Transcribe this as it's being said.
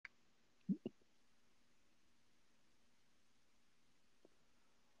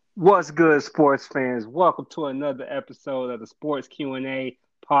What's good, sports fans? Welcome to another episode of the Sports Q&A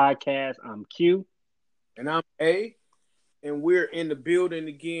podcast. I'm Q. And I'm A, and we're in the building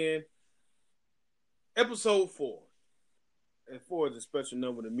again. Episode 4. And 4 is a special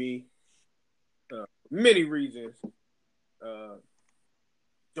number to me. Many reasons.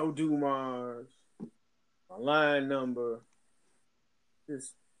 Joe Dumars, my line number,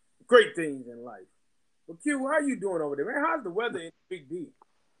 just great things in life. But Q, how you doing over there, man? How's the weather in Big D?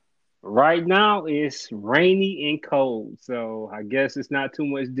 Right now it's rainy and cold, so I guess it's not too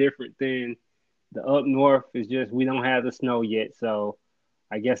much different than the up north. It's just we don't have the snow yet, so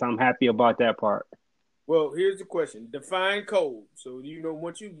I guess I'm happy about that part. Well, here's the question. Define cold. So,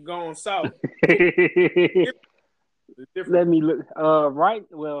 once you've gone south, it's Let different. me look. Right.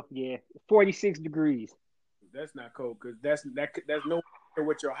 Well, yeah, 46 degrees. That's not cold because that's no matter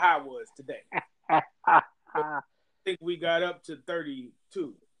what your high was today. I think we got up to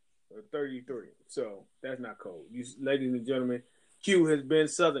 32 or 33. So that's not cold. You, ladies and gentlemen, Q has been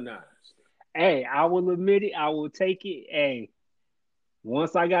southernized. Hey, I will admit it. I will take it. Hey,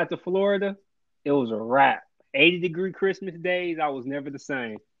 once I got to Florida, it was a wrap. 80-degree Christmas days, I was never the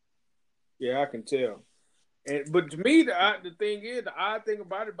same. Yeah, I can tell. But to me, the thing is, the odd thing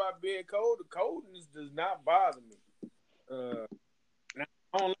about being cold, the coldness does not bother me.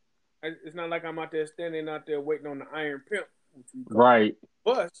 I don't, it's not like I'm out there standing out there waiting on the Iron Pimp, which we call Right.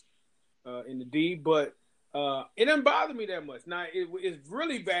 bus in the D, but it doesn't bother me that much. Now, it's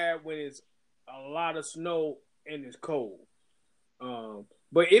really bad when it's a lot of snow and it's cold.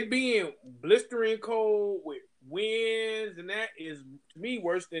 But it being blistering cold with winds and that is to me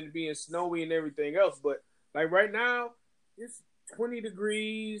worse than being snowy and everything else. But like right now, it's 20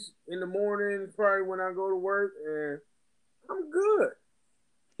 degrees in the morning, probably when I go to work, and I'm good.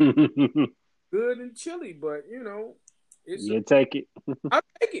 Good and chilly, but You take it. I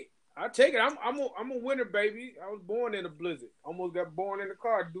take it. I take it. I'm a winter baby. I was born in a blizzard. Almost got born in the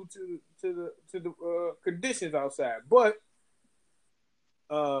car due to the conditions outside. But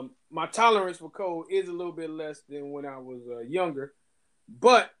my tolerance for cold is a little bit less than when I was younger.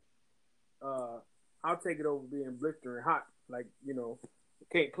 But I'll take it over being blistering hot. Like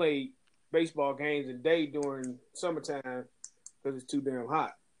can't play baseball games a day during summertime because it's too damn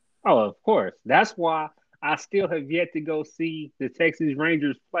hot. Oh, of course. That's why I still have yet to go see the Texas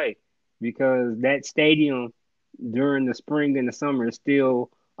Rangers play because that stadium during the spring and the summer is still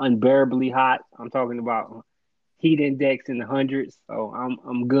unbearably hot. I'm talking about heat index in the hundreds, so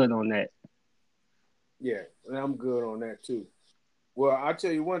I'm good on that. Yeah, and I'm good on that too. Well, I'll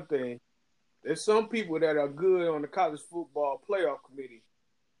tell you one thing. There's some people that are good on the college football playoff committee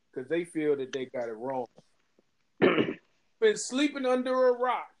because they feel that they got it wrong. Been sleeping under a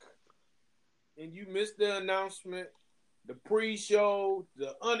rock and you missed the announcement, the pre-show,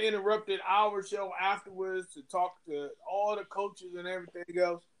 the uninterrupted hour show afterwards to talk to all the coaches and everything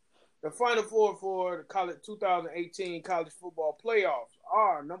else. The Final Four for the college 2018 college football playoffs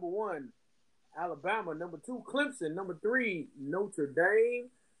are number 1, Alabama, number 2, Clemson, number 3, Notre Dame,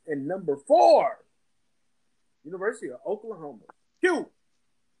 and number 4, University of Oklahoma. Q.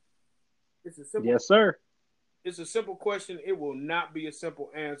 It's a simple. Yes, sir. It's a simple question. It will not be a simple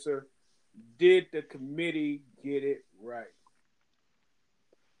answer. Did the committee get it right?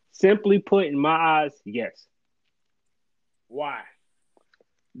 Simply put, in my eyes, yes. Why?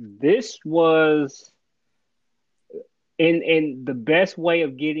 This was in the best way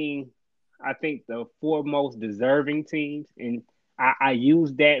of getting, I think, the 4 most deserving teams, and I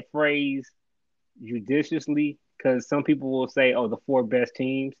use that phrase judiciously because some people will say, "Oh, the 4 best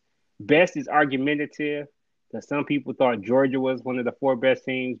teams." Best is argumentative because some people thought Georgia was one of the 4 best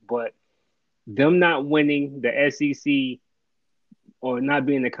teams, but them not winning the SEC or not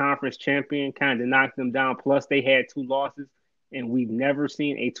being the conference champion kind of knocked them down. Plus, they had 2 losses, and we've never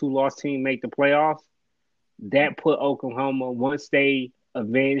seen a 2-loss team make the playoffs. That put Oklahoma, once they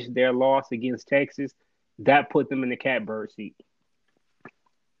avenged their loss against Texas, that put them in the catbird seat.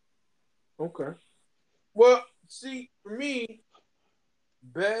 Okay. Well, see, for me,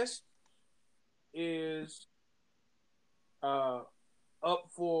 best is up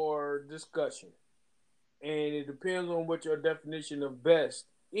for discussion. And it depends on what your definition of best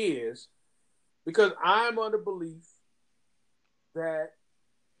is. Because I'm under belief that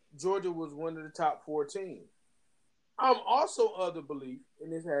Georgia was one of the top 4 teams. I'm also of the belief,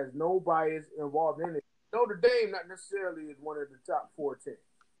 and this has no bias involved in it, Notre Dame not necessarily is one of the top 4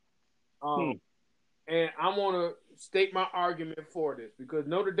 teams. And I'm going to state my argument for this because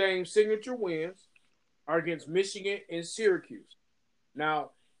Notre Dame's signature wins are against Michigan and Syracuse.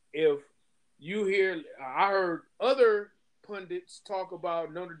 Now, if you hear, I heard other pundits talk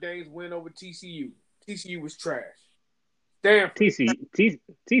about Notre Dame's win over TCU. TCU was trash. Stanford,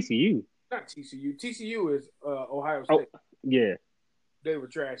 TCU. not TCU. TCU is Ohio Oh, State. yeah. They were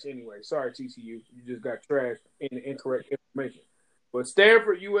trash anyway. Sorry, TCU. You just got trashed in the incorrect information. But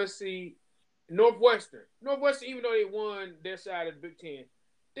Stanford, USC, Northwestern, even though they won their side of the Big Ten,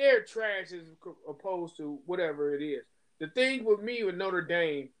 they're trash as opposed to whatever it is. The thing with me with Notre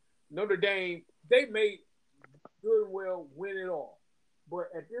Dame, they made good and well win it all. But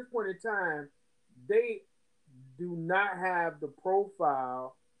at this point in time, they do not have the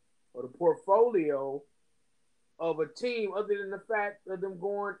profile or the portfolio of a team other than the fact of them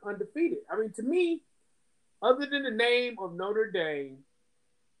going undefeated. I mean, to me, other than the name of Notre Dame,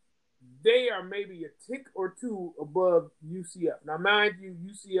 they are maybe a tick or two above UCF. Now, mind you,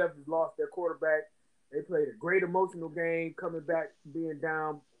 UCF has lost their quarterback. They played a great emotional game coming back, being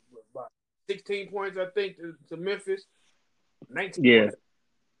down by 16 points, I think, to Memphis. 19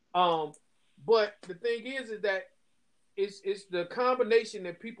 points. But the thing is that it's the combination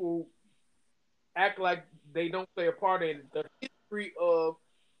that people act like they don't play a part in the history of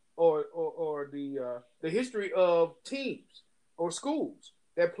or the history of teams or schools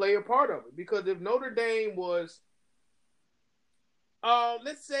that play a part of it. Because if Notre Dame was,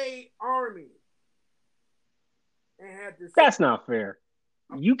 let's say Army, and had this, that's not fair.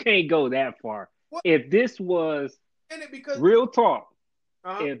 You can't go that far. What? If this was real talk,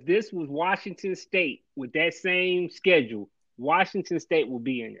 if this was Washington State with that same schedule, Washington State would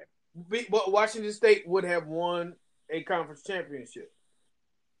be in there. But Washington State would have won a conference championship.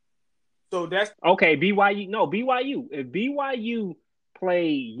 So that's okay. BYU, no BYU. If BYU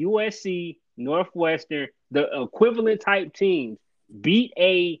play USC, Northwestern, the equivalent type teams, beat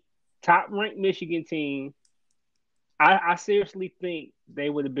a top-ranked Michigan team, I seriously think they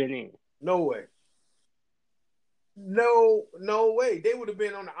would have been in. No way. No way. They would have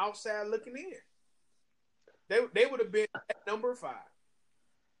been on the outside looking in. They would have been at number 5.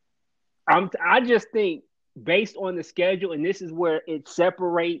 I just think based on the schedule, and this is where it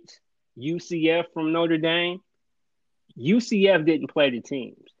separates UCF from Notre Dame. UCF didn't play the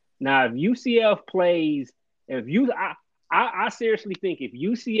teams. Now, if UCF plays, I seriously think if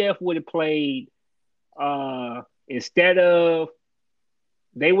UCF would have played, instead of,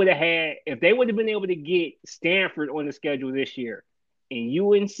 they would have had, if they would have been able to get Stanford on the schedule this year and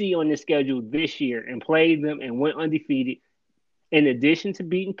UNC on the schedule this year and played them and went undefeated, in addition to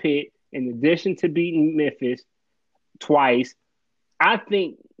beating Pitt, in addition to beating Memphis twice, I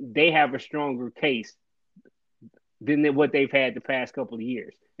think they have a stronger case than what they've had the past couple of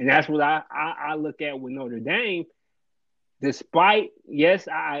years. And that's what I look at with Notre Dame. Despite, yes,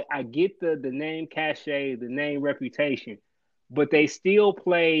 I get the name cachet, the name reputation, but they still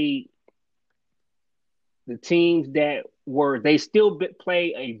played the teams that were, they still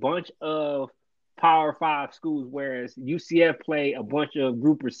play a bunch of Power 5 schools, whereas UCF play a bunch of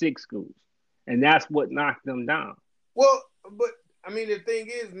Group of 6 schools. And that's what knocked them down. Well, but, I mean, the thing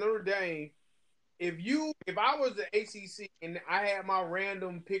is, Notre Dame, if I was the ACC and I had my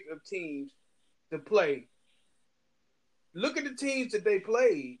random pick of teams to play, look at the teams that they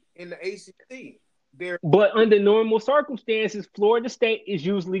played in the ACC. But under normal circumstances, Florida State is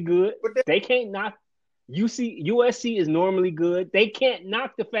usually good. But they can't knock USC is normally good. They can't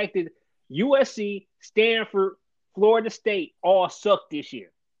knock the fact that USC, Stanford, Florida State all suck this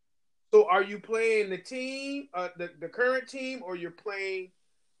year. So are you playing the team, the current team, or you're playing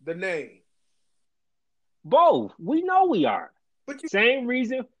the name? Both. We know we are. But the same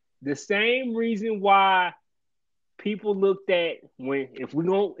reason why people looked at if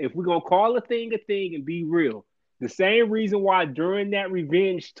we're gonna call a thing and be real. The same reason why during that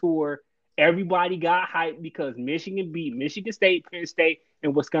revenge tour, everybody got hyped because Michigan beat Michigan State, Penn State,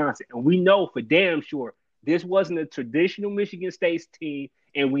 and Wisconsin. And we know for damn sure this wasn't a traditional Michigan State team.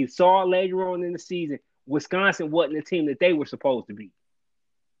 And we saw later on in the season, Wisconsin wasn't the team that they were supposed to be.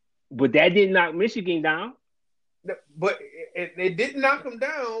 But that didn't knock Michigan down. But it didn't knock them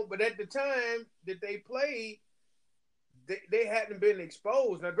down. But at the time that they played, they hadn't been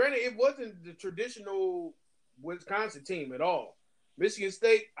exposed. Now, granted, it wasn't the traditional Wisconsin team at all. Michigan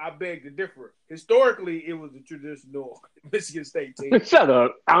State, I beg to differ. Historically, it was the traditional Michigan State team. Shut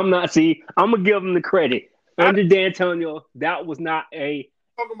up. I'm going to give them the credit. Under D'Antonio, that was not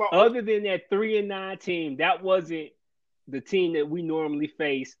other than that 3-9 team, that wasn't the team that we normally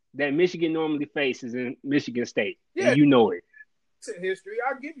face, that Michigan normally faces in Michigan State. Yeah, and you know it. Recent history,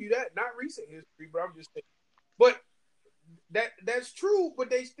 I'll give you that. Not recent history, but I'm just saying. But that's true, but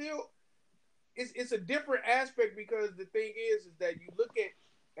they still, it's a different aspect because the thing is that you look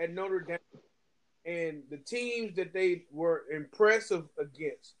at Notre Dame, and the teams that they were impressive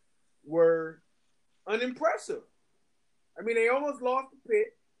against were unimpressive. I mean, they almost lost the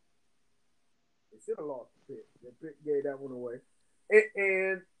Pitt. They should have lost the Pitt. The Pitt gave that one away.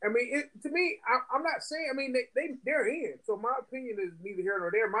 And I mean, to me, I'm not saying. I mean, they're in. So my opinion is neither here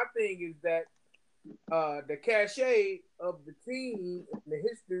nor there. My thing is that the cachet of the team, and the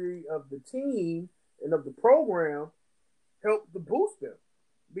history of the team, and of the program helped to boost them.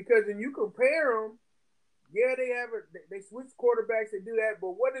 Because when you compare them, yeah, they switch quarterbacks, they do that,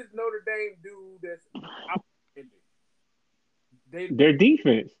 but what does Notre Dame do that's outstanding? Their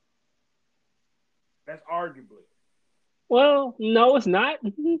defense. That's arguably. Well, no, it's not.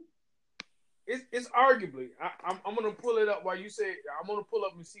 It's arguably. I'm gonna pull it up while you say. I'm gonna pull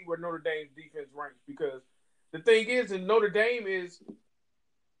up and see where Notre Dame's defense ranks, because the thing is, and Notre Dame is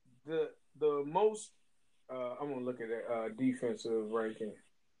the most. I'm gonna look at that defensive ranking.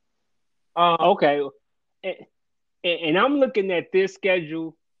 Okay, and I'm looking at this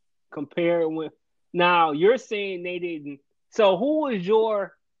schedule compared with. Now you're saying they didn't. So who is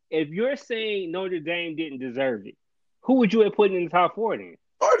your? If you're saying Notre Dame didn't deserve it, who would you have put in the top 4 then?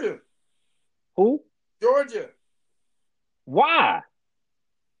 Georgia. Who? Georgia. Why?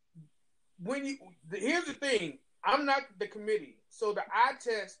 Here's the thing. I'm not the committee, so the eye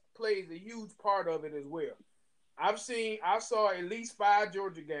test plays a huge part of it as well. I saw at least 5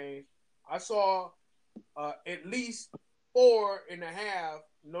 Georgia games. I saw at least 4.5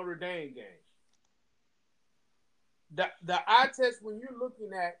 Notre Dame games. The eye test, when you're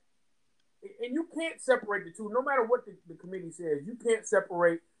looking at, and you can't separate the two, no matter what the committee says, you can't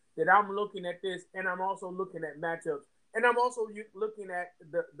separate that I'm looking at this and I'm also looking at matchups. And I'm also looking at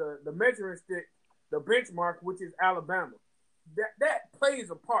the measuring stick, the benchmark, which is Alabama. That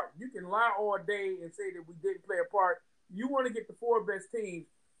plays a part. You can lie all day and say that we didn't play a part. You want to get the 4 best teams.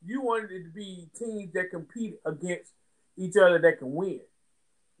 You wanted it to be teams that compete against each other that can win.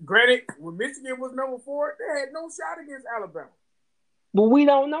 Granted, when Michigan was number 4, they had no shot against Alabama. But we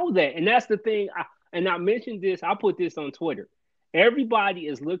don't know that. And that's the thing. I mentioned this. I put this on Twitter. Everybody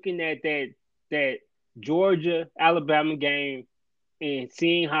is looking at that Georgia-Alabama game and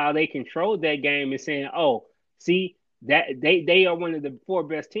seeing how they controlled that game and saying, oh, see, that they are one of the 4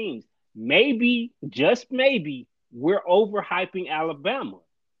 best teams. Maybe, just maybe, we're overhyping Alabama.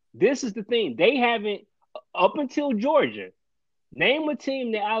 This is the thing. They haven't, up until Georgia, name a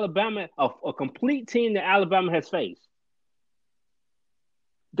team that Alabama, a complete team that Alabama has faced.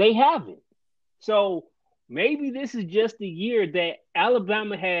 They haven't. So maybe this is just the year that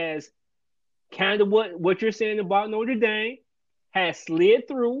Alabama has kind of what you're saying about Notre Dame, has slid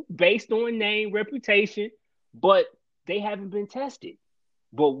through based on name, reputation, but they haven't been tested.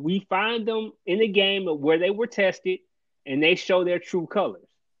 But we find them in a game where they were tested and they show their true colors.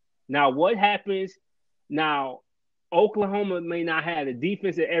 Now, what happens? Now, Oklahoma may not have the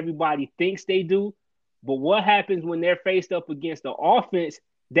defense that everybody thinks they do, but what happens when they're faced up against the offense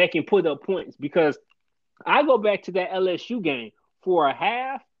that can put up points? Because I go back to that LSU game. For a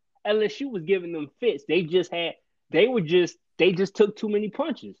half, LSU was giving them fits. They just took too many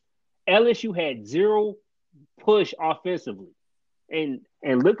punches. LSU had 0 push offensively. And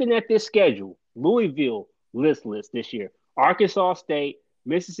looking at this schedule, Louisville listless this year. Arkansas State,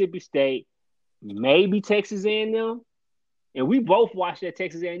 Mississippi State, maybe Texas A&M. And we both watched that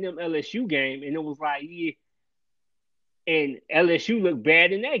Texas A&M LSU game, and it was like, yeah. And LSU looked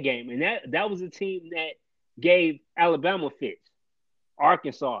bad in that game. And that was a team that gave Alabama fits.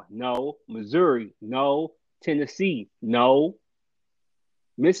 Arkansas, no. Missouri, no. Tennessee, no.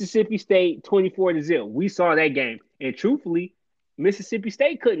 Mississippi State, 24-0. We saw that game. And truthfully, Mississippi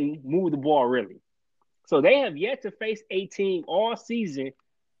State couldn't move the ball really. So they have yet to face a team all season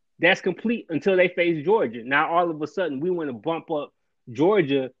that's complete until they face Georgia. Now, all of a sudden, we want to bump up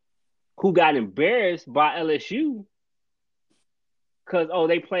Georgia, who got embarrassed by LSU because,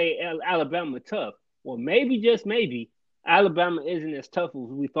 they play Alabama tough. Well, maybe, just maybe, Alabama isn't as tough as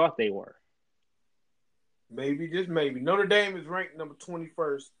we thought they were. Maybe, just maybe. Notre Dame is ranked number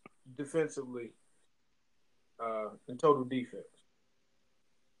 21st defensively in total defense.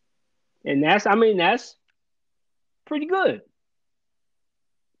 And that's pretty good.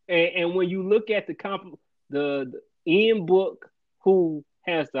 And when you look at the Ian Book, who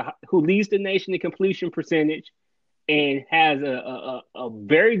leads the nation in completion percentage and has a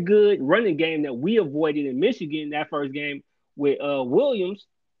very good running game that we avoided in Michigan that first game with Williams,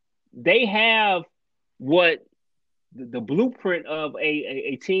 they have what the blueprint of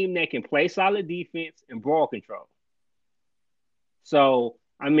a team that can play solid defense and ball control. So,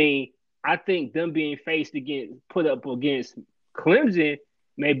 I mean, I think them being put up against Clemson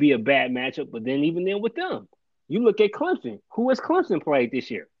may be a bad matchup, but then even then with them, you look at Clemson. Who has Clemson played this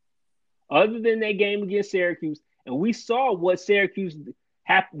year? Other than that game against Syracuse, and we saw what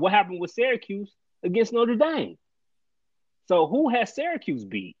happened with Syracuse against Notre Dame. So who has Syracuse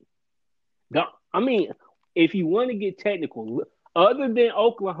beat? I mean, if you want to get technical, other than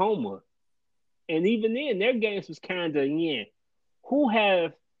Oklahoma, and even then their games was kind of who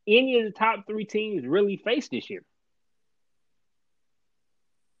have any of the top three teams really faced this year?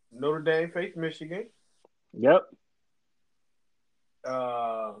 Notre Dame faced Michigan. Yep.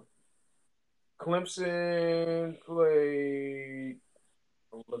 Clemson played.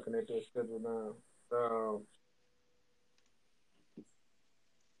 I'm looking at their schedule now.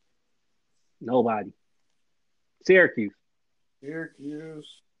 Nobody. Syracuse. Yeah,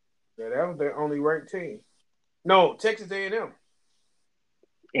 that was their only ranked team. No, Texas A&M.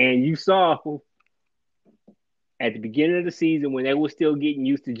 And you saw at the beginning of the season when they were still getting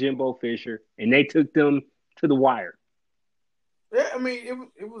used to Jimbo Fisher, and they took them to the wire. Yeah, I mean,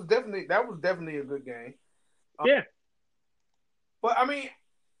 it was definitely a good game. Yeah. But I mean,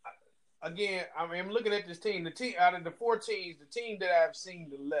 again, I'm looking at this team. The team out of the four teams, the team that I've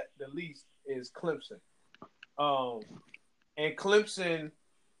seen the least is Clemson. And Clemson,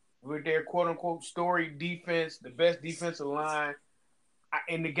 with their quote unquote storied defense, the best defensive line.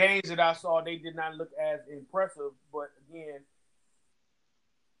 In the games that I saw, they did not look as impressive. But again,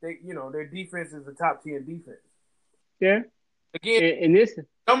 their defense is a top 10 defense. Yeah. Again, and this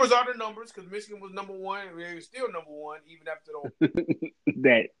numbers are the numbers because Michigan was number one. They were still number one even after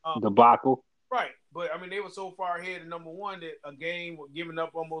that debacle. Right, but I mean they were so far ahead of number one that a game with giving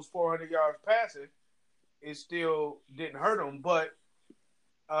up almost 400 yards passing, it still didn't hurt them. But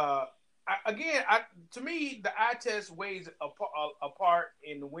to me, the eye test weighs a part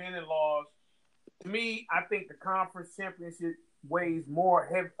in the win and loss. To me, I think the conference championship weighs more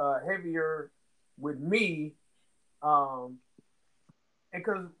heavier with me.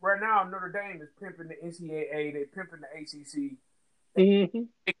 Because right now Notre Dame is pimping the NCAA, they're pimping the ACC,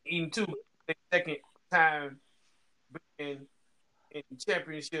 even too the second time being in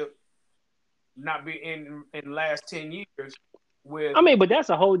championship, not be in the last 10 years. But that's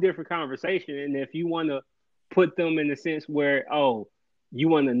a whole different conversation. And if you want to put them in the sense where you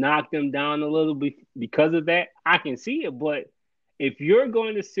want to knock them down a little bit because of that, I can see it. But if you're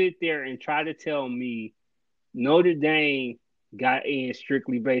going to sit there and try to tell me Notre Dame got in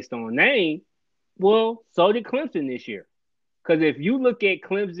strictly based on name, well, so did Clemson this year. Because if you look at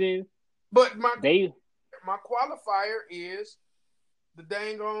Clemson, but my qualifier is the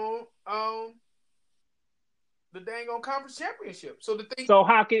dang on conference championship. So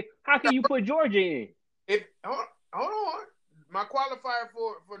how can you put Georgia in? Hold on. My qualifier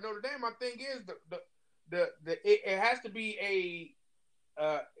for Notre Dame, my thing is it has to be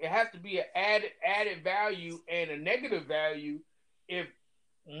an added value and a negative value if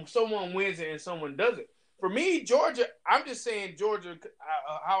someone wins it and someone doesn't. For me, Georgia, I'm just saying Georgia,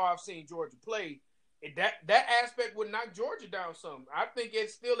 how I've seen Georgia play, that aspect would knock Georgia down some. I think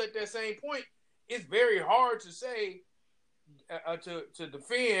it's still at that same point. It's very hard to say, to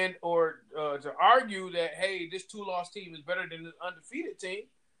defend or to argue that, hey, this 2-loss team is better than this undefeated team.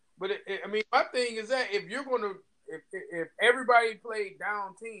 But my thing is that if you're going to, if everybody played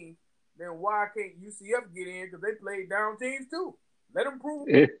down teams, then why can't UCF get in? Because they played down teams too. Let them prove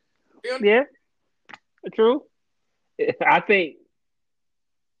it. Yeah, true. I think,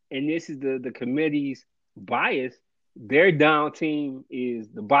 and this is the committee's bias, their down team is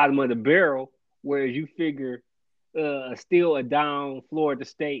the bottom of the barrel, whereas you figure still a down Florida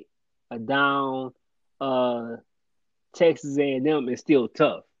State, a down Texas A&M is still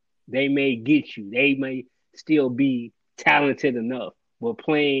tough. They may get you. They may still be talented enough. But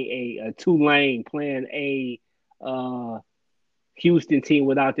playing a Tulane, playing a Houston team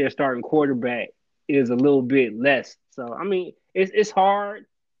without their starting quarterback is a little bit less. So, it's hard.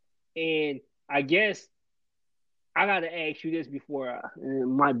 And I guess I got to ask you this before it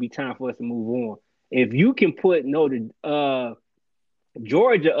might be time for us to move on. If you can put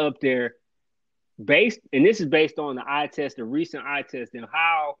Georgia up there, and this is based on the eye test, the recent eye test, and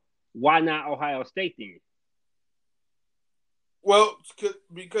why not Ohio State then? Well,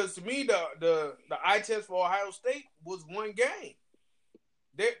 because to me, the eye test for Ohio State was one game.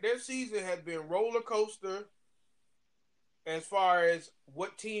 Their season has been roller coaster as far as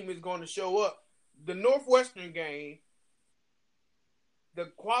what team is going to show up. The Northwestern game, the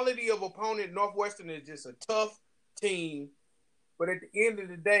quality of opponent, Northwestern is just a tough team. But at the end of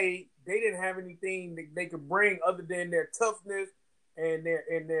the day, they didn't have anything that they could bring other than their toughness and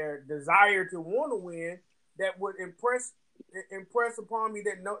their desire to want to win that would impress impress upon me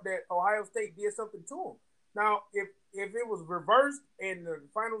that Ohio State did something to them. Now, if it was reversed and the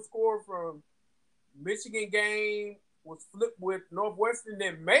final score from Michigan game was flipped with Northwestern,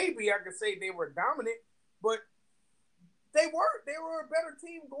 then maybe I could say they were dominant, but they weren't. They were a better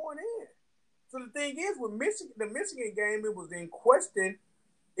team going in. So the thing is, with the Michigan game, it was in question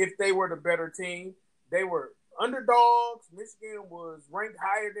if they were the better team. They were underdogs. Michigan was ranked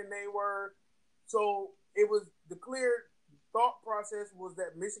higher than they were. So it was the clear thought process was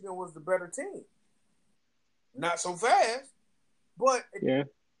that Michigan was the better team. Not so fast, but yeah.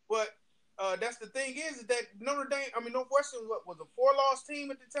 But that's the thing is that Northwestern was a 4-loss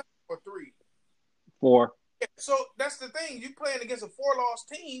team at the time or 3? 4. Yeah, so that's the thing. You playing against a 4-loss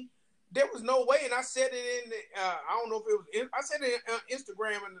team. There was no way, and I said it in I don't know if it was I said it on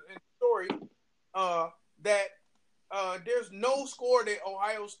Instagram in the story that there's no score that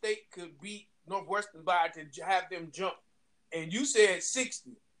Ohio State could beat Northwestern by to have them jump. And you said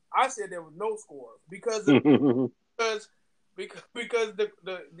 60. I said there was no score because the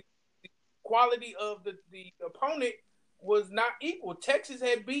quality of the opponent was not equal. Texas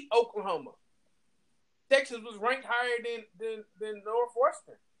had beat Oklahoma. Texas was ranked higher than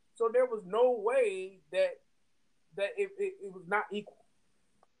Northwestern. So there was no way that it was not equal.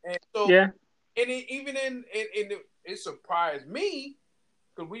 And so yeah. And it surprised me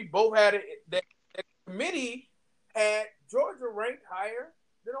because we both had it that committee had Georgia ranked higher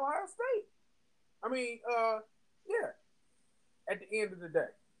than Ohio State. I mean, yeah. At the end of the day,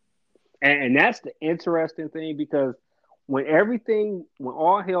 And that's the interesting thing because when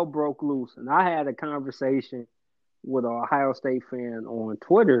all hell broke loose, and I had a conversation with an Ohio State fan on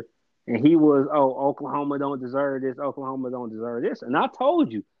Twitter, and he was, Oklahoma don't deserve this, Oklahoma don't deserve this. And I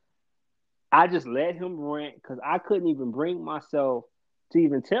told you, I just let him rant because I couldn't even bring myself to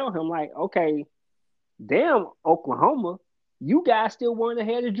even tell him, like, okay, damn, Oklahoma, you guys still weren't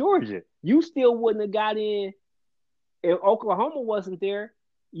ahead of Georgia. You still wouldn't have got in. If Oklahoma wasn't there,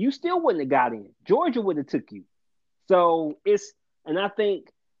 you still wouldn't have got in. Georgia would have took you. So and I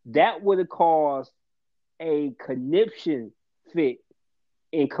think that would have caused a conniption fit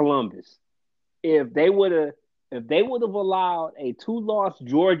in Columbus. If they would have allowed a 2-loss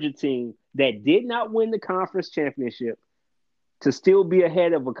Georgia team that did not win the conference championship to still be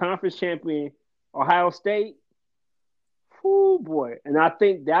ahead of a conference champion Ohio State, oh boy. And I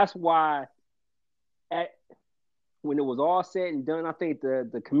think that's why when it was all said and done, I think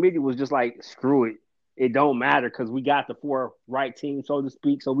the committee was just like, screw it. It don't matter because we got the 4 right teams, so to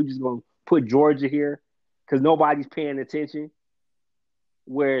speak. So we just going to put Georgia here because nobody's paying attention.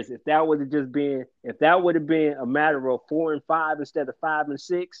 Whereas if that would have been a matter of 4 and 5 instead of 5 and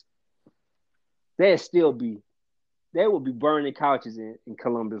 6, they would be burning couches in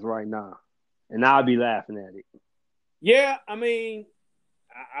Columbus right now. And I'll be laughing at it. Yeah, I mean,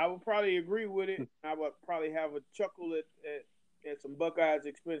 I would probably agree with it. I would probably have a chuckle at some Buckeyes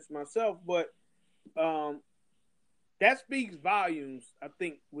expense myself, but that speaks volumes, I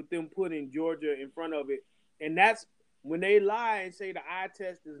think, with them putting Georgia in front of it. And that's when they lie and say the eye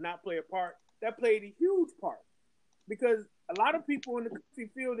test does not play a part, that played a huge part. Because a lot of people in the country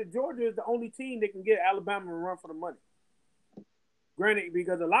feel that Georgia is the only team that can get Alabama a run for the money. Granted,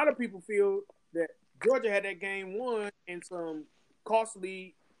 because a lot of people feel that Georgia had that game won and some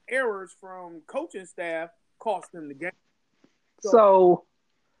costly errors from coaching staff cost them the game. So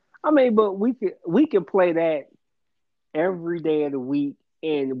I mean, but we can play that every day of the week.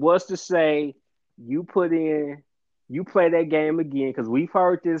 And what's to say you play that game again because we've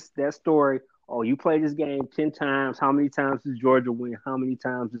heard that story. Oh, you play this game 10 times. How many times does Georgia win? How many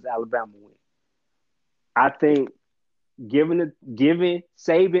times does Alabama win? I think giving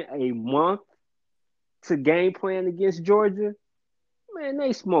Saban a month to game plan against Georgia, man,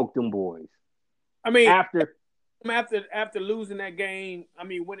 they smoked them boys. I mean, after losing that game, I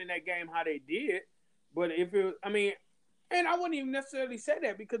mean, winning that game how they did, but if it, I mean, and I wouldn't even necessarily say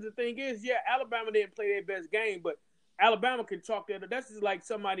that because the thing is, yeah, Alabama didn't play their best game, but Alabama can chalk that. That's just like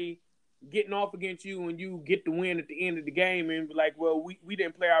somebody getting off against you and you get the win at the end of the game and be like, well, we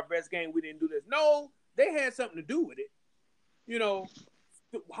didn't play our best game. We didn't do this. No, they had something to do with it. You know,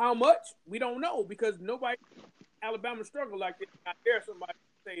 how much? We don't know because Alabama struggled like this. I dare somebody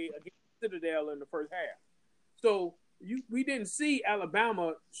say against Citadel in the first half. So we didn't see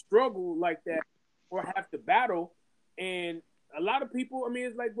Alabama struggle like that or have to battle. And a lot of people, I mean,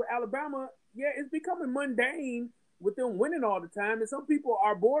 it's like with Alabama, yeah, it's becoming mundane with them winning all the time. And some people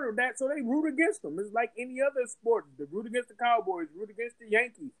are bored of that, so they root against them. It's like any other sport. They root against the Cowboys, root against the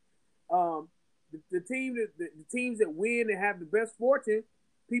Yankees. The teams that win and have the best fortune,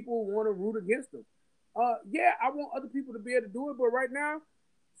 people want to root against them. Yeah, I want other people to be able to do it, but right now,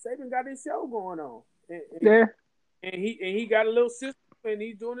 Saban got his show going on, and, and, Yeah. he got a little system, and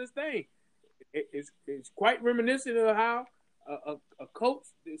he's doing his thing. It's quite reminiscent of how a coach,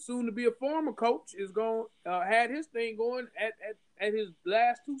 soon to be a former coach, is going had his thing going at his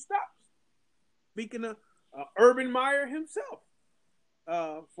last two stops. Speaking of Urban Meyer himself,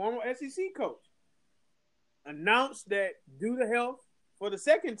 former SEC coach, announced that due to health, for the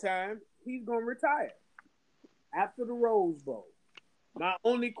second time, he's going to retire after the Rose Bowl. My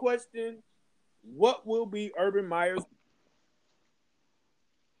only question: what will be Urban Meyer's?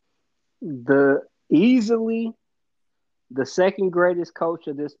 The easily the second greatest coach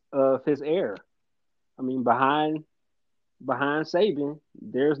of his era. I mean, behind Saban,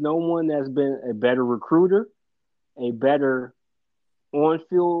 there's no one that's been a better recruiter, a better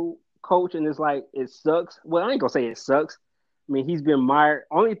on-field coach, and it's like it sucks. Well, I ain't gonna say it sucks. I mean, he's been mired.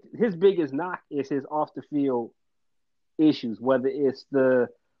 Only his biggest knock is his off-the-field issues, whether it's the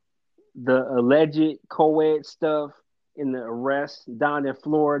alleged co-ed stuff in the arrest down in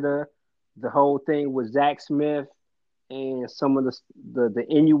Florida, the whole thing with Zach Smith, and some of the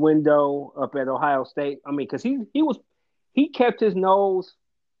innuendo up at Ohio State. I mean, because he kept his nose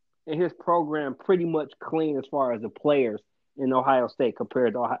and his program pretty much clean as far as the players in Ohio State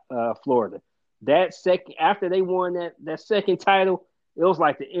compared to Florida. That second after they won that second title, it was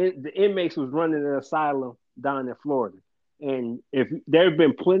like the inmates was running an asylum down in Florida. And if there have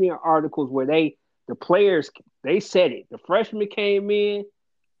been plenty of articles where the players they said it. The freshmen came in,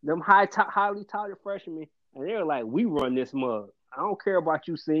 them highly touted freshmen, and they were like, "We run this mug. I don't care about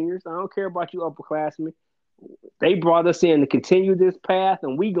you seniors. I don't care about you upperclassmen. They brought us in to continue this path,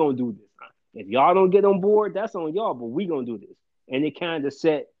 and we gonna do this. If y'all don't get on board, that's on y'all, but we gonna do this." And it kind of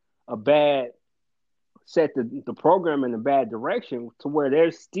set the program in a bad direction to where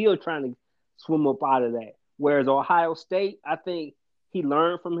they're still trying to swim up out of that. Whereas Ohio State, I think he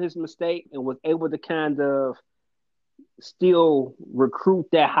learned from his mistake and was able to kind of still recruit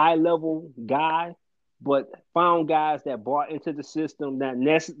that high level guy, but found guys that bought into the system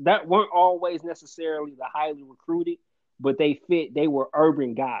that weren't always necessarily the highly recruited, but they fit. They were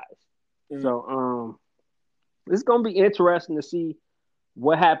urban guys. Mm. So it's gonna be interesting to see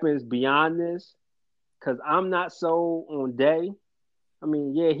what happens beyond this, because I'm not sold on Day. I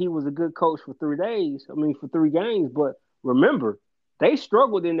mean, yeah, he was a good coach for 3 days. I mean, for 3 games, but remember, they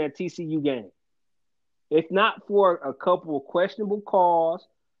struggled in that TCU game. If not for a couple of questionable calls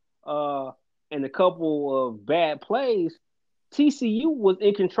and a couple of bad plays, TCU was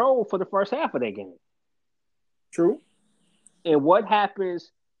in control for the first half of that game. True. And what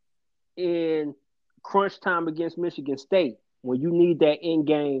happens in crunch time against Michigan State when you need that end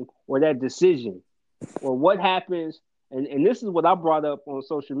game or that decision? Or what happens, and this is what I brought up on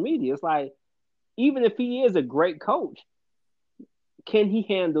social media, it's like, even if he is a great coach, can he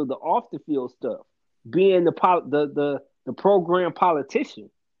handle the off the field stuff? Being the program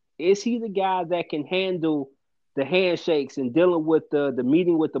politician, is he the guy that can handle the handshakes and dealing with the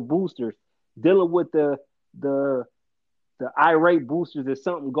meeting with the boosters, dealing with the irate boosters if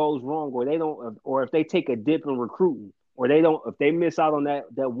something goes wrong, or they don't, or if they take a dip in recruiting, or if they miss out on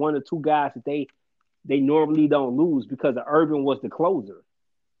that one or two guys that they normally don't lose because the Urban was the closer.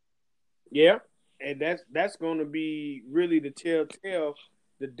 Yeah, and that's going to be really the telltale,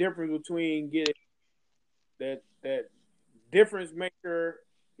 the difference between getting that difference maker,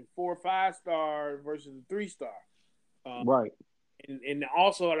 4 or 5 star versus a 3-star, Right. and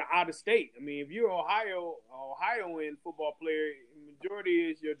also out of state. I mean, if you're Ohioan football player, the majority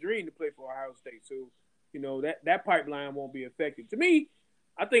is your dream to play for Ohio State. So, that pipeline won't be affected. To me,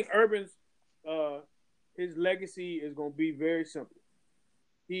 I think Urban's his legacy is going to be very simple.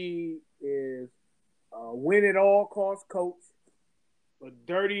 He is a win at all cost coach, but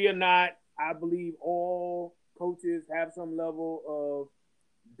dirty or not, I believe all coaches have some level of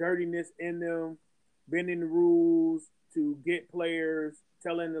dirtiness in them, bending the rules to get players,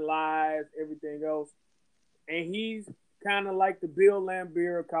 telling the lies, everything else. And he's kind of like the Bill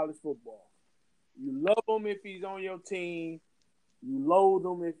Laimbeer of college football. You love him if he's on your team. You loathe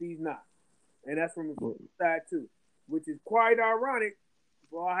him if he's not. And that's from the side too, which is quite ironic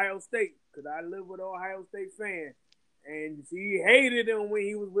for Ohio State, because I live with an Ohio State fan. And he hated him when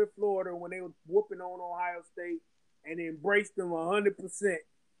he was with Florida, when they were whooping on Ohio State, and embraced them 100%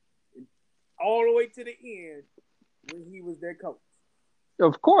 all the way to the end when he was their coach.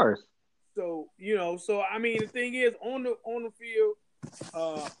 Of course. So, I mean, the thing is, on the field,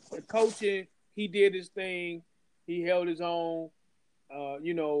 the coaching, he did his thing. He held his own. A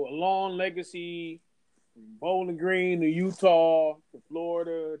long legacy from Bowling Green to Utah to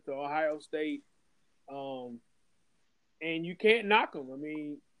Florida to Ohio State. And you can't knock him. I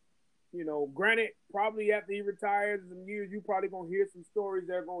mean, granted, probably after he retires in some years, you probably gonna hear some stories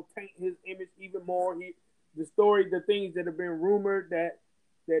that are gonna taint his image even more. The things that have been rumored that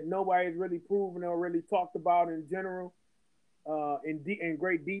nobody's really proven or really talked about in general, in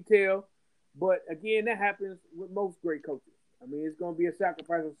great detail. But again, that happens with most great coaches. I mean, it's gonna be a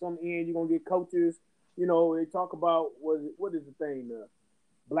sacrifice on some end. You're gonna get coaches. They talk about what is the thing,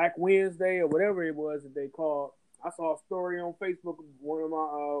 Black Wednesday or whatever it was that they called. I saw a story on Facebook of one of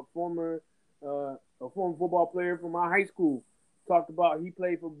my former football player from my high school talked about he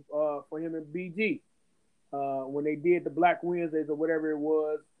played for him in BG when they did the Black Wednesdays or whatever it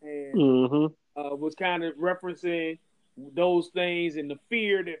was, and was kind of referencing those things and the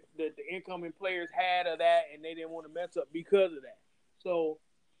fear that the incoming players had of that, and they didn't want to mess up because of that. So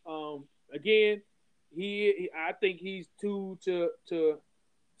again, I think he's 2 to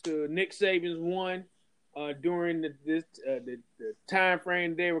Nick Saban's 1. During the time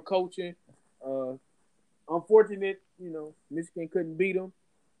frame they were coaching. Unfortunate, Michigan couldn't beat them,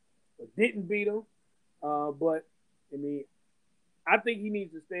 or didn't beat them. But I mean, I think he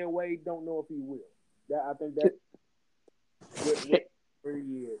needs to stay away. Don't know if he will. I think that's where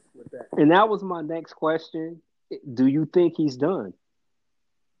he is with that. And that was my next question. Do you think he's done?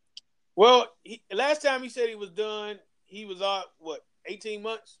 Well, last time he said he was done, he was out 18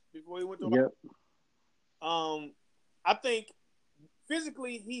 months before he went to. Yep. I think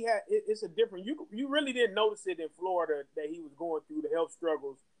physically it's a different. You really didn't notice it in Florida that he was going through the health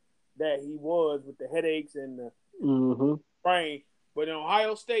struggles that he was with the headaches and the brain. But in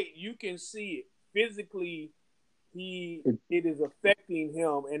Ohio State, you can see it physically. It is affecting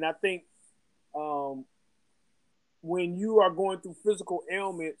him, and I think when you are going through physical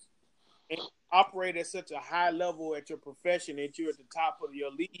ailments and operate at such a high level at your profession, that you're at the top of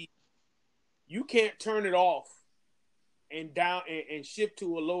your league, you can't turn it off and down and shift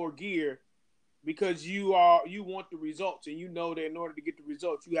to a lower gear because you want the results, and you know that in order to get the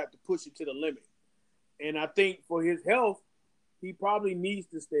results, you have to push it to the limit. And I think for his health, he probably needs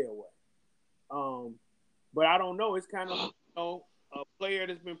to stay away. But I don't know. It's kind of a player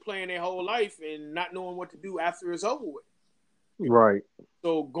that's been playing their whole life and not knowing what to do after it's over with. Right.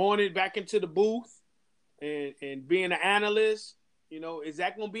 So going back into the booth and being an analyst, is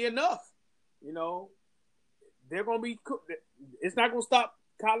that going to be enough? They're going to be. It's not going to stop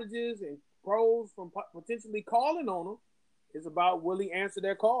colleges and pros from potentially calling on them. It's about will he answer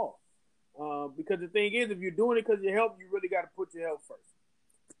their call? Because the thing is, if you're doing it because of your health, you really got to put your health first.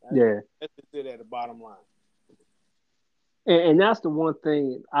 That's just it at the bottom line. And that's the one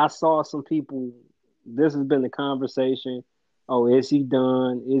thing I saw some people. This has been the conversation. Oh, is he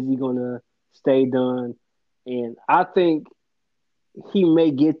done? Is he going to stay done? And I think he may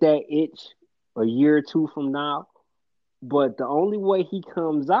get that itch a year or two from now, but the only way he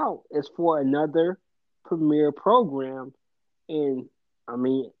comes out is for another premier program. And I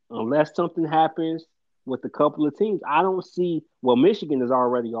mean, unless something happens with a couple of teams, I don't see. Well, Michigan is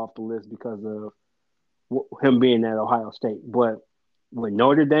already off the list because of him being at Ohio State, but with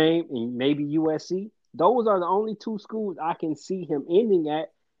Notre Dame and maybe USC, those are the only two schools I can see him ending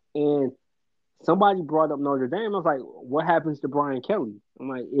at. And somebody brought up Notre Dame. I was like, what happens to Brian Kelly? I'm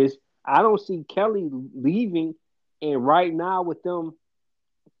like, I don't see Kelly leaving. And right now with them,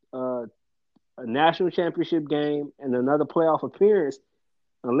 a national championship game and another playoff appearance,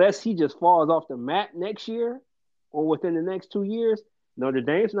 unless he just falls off the mat next year or within the next 2 years, Notre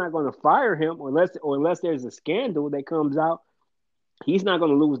Dame's not going to fire him unless there's a scandal that comes out. He's not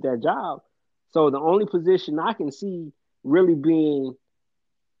going to lose that job. So the only position I can see really being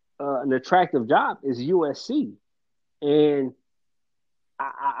an attractive job is USC. And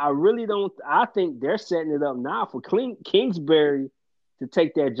I really don't – I think they're setting it up now for Kingsbury to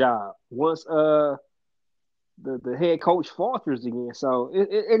take that job once the head coach falters again. So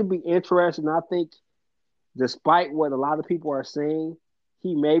it'll be interesting. I think despite what a lot of people are saying,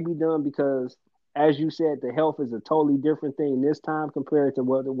 he may be done because, as you said, the health is a totally different thing this time compared to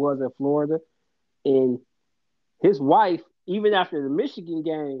what it was at Florida. And his wife, even after the Michigan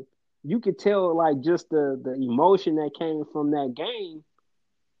game, you could tell like just the emotion that came from that game,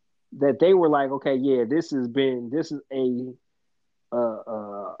 that they were like, okay, yeah, this is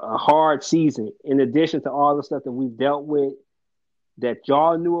a hard season. In addition to all the stuff that we've dealt with that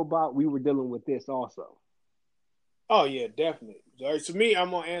y'all knew about, we were dealing with this also. Oh yeah, definitely. To me,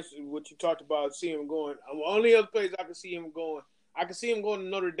 I'm gonna answer what you talked about. See him going. The only other place I can see him going, I can see him going to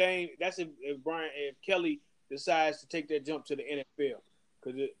Notre Dame. That's if Kelly decides to take that jump to the NFL,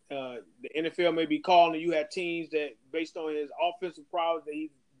 because the NFL may be calling. You have teams that, based on his offensive prowess that he's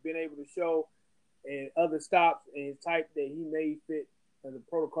been able to show, and other stops and type that he may fit the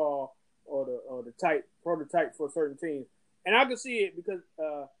protocol or the type prototype for certain teams. And I can see it because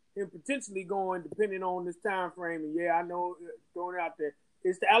him potentially going depending on this time frame. And yeah, I know throwing it out there,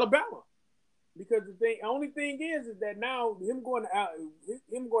 it's to Alabama. Because only thing is that now him going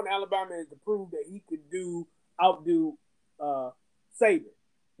to Alabama is to prove that he could outdo Saban,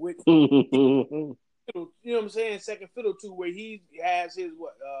 which you know what I'm saying, second fiddle to where he has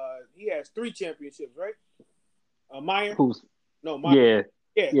he has 3 championships, right? Meyer, Who's no Meyer,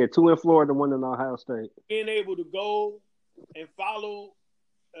 yeah, 2 in Florida, 1 in Ohio State. Being able to go and follow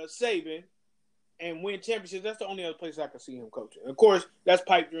Saban and win championships, that's the only other place I can see him coaching. Of course, that's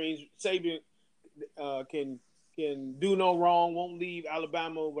pipe dreams. Saban can do no wrong, won't leave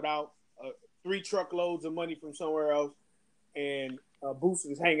Alabama without 3 truckloads of money from somewhere else, and Boost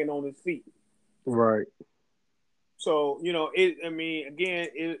is hanging on his feet. Right. So,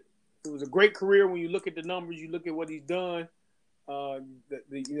 it was a great career when you look at the numbers, you look at what he's done,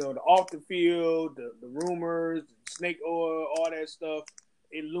 the off the field, the rumors, the snake oil, all that stuff,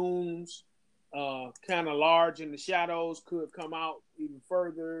 it looms kind of large in the shadows, could come out even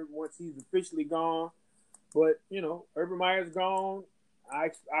further once he's officially gone. But, Urban Meyer's gone.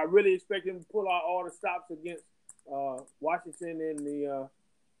 I really expect him to pull out all the stops against Washington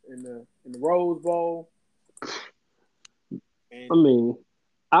in the Rose Bowl. And,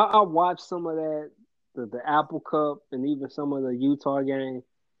 I watched some of that, the Apple Cup, and even some of the Utah game.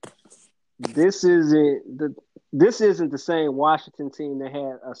 This isn't the same Washington team that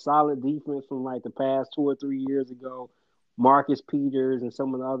had a solid defense from like the past 2 or 3 years ago. Marcus Peters and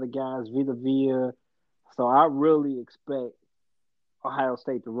some of the other guys, Vita Vea. So I really expect Ohio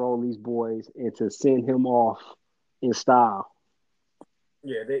State to roll these boys and to send him off in style.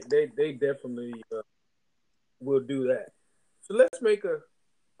 Yeah, they definitely will do that. So let's make a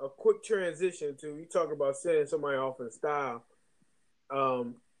quick transition to, you talk about sending somebody off in style.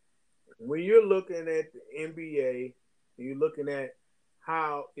 When you're looking at the NBA, and you're looking at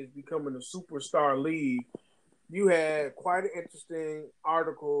how it's becoming a superstar league, you had quite an interesting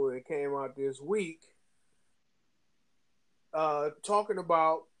article that came out this week talking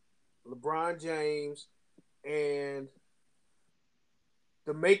about LeBron James and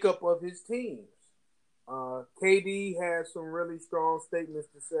the makeup of his teams. KD has some really strong statements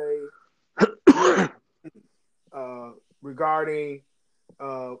to say regarding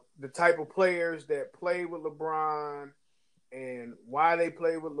the type of players that play with LeBron and why they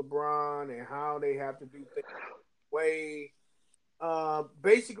play with LeBron and how they have to do things way.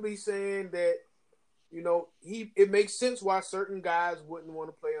 Basically saying that, it makes sense why certain guys wouldn't want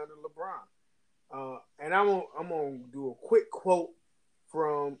to play under LeBron. And I'm gonna do a quick quote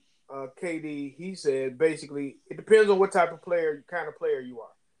from KD. He said, basically, it depends on what type of kind of player you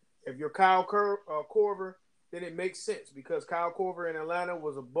are. If you're Kyle Korver, then it makes sense because Kyle Korver in Atlanta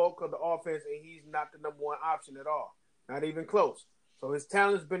was a bulk of the offense, and he's not the number one option at all, not even close. So his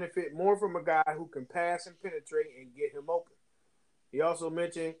talents benefit more from a guy who can pass and penetrate and get him open. He also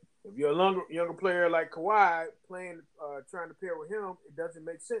mentioned if you're a younger player like Kawhi trying to pair with him, it doesn't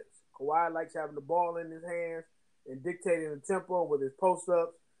make sense. Kawhi likes having the ball in his hands and dictating the tempo with his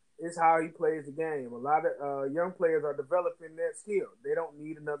post-ups. It's how he plays the game. A lot of young players are developing that skill. They don't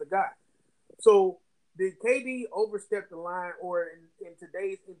need another guy. So did KD overstep the line, or in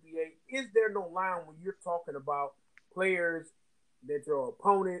today's NBA, is there no line when you're talking about players that your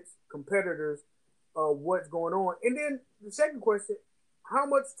opponents, competitors, what's going on? And then the second question, how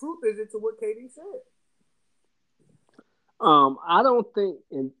much truth is it to what KD said? I don't think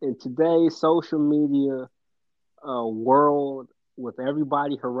in today's social media world, with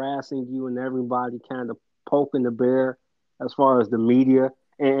everybody harassing you and everybody kind of poking the bear as far as the media,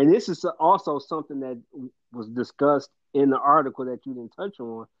 and this is also something that was discussed in the article that you didn't touch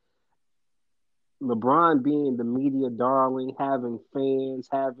on. LeBron being the media darling, having fans,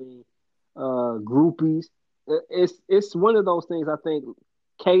 having groupies. It's one of those things. I think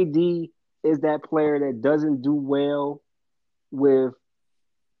KD is that player that doesn't do well with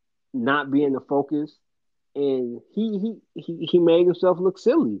not being the focus, and he made himself look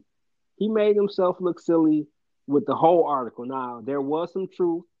silly. He made himself look silly with the whole article. Now there was some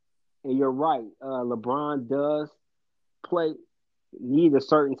truth, and you're right. LeBron does need a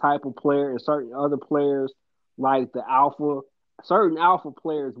certain type of player, and certain other players like the alpha. Certain alpha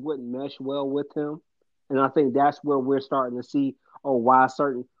players wouldn't mesh well with him. And I think that's where we're starting to see,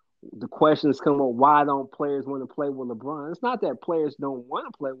 the questions come up, why don't players want to play with LeBron? It's not that players don't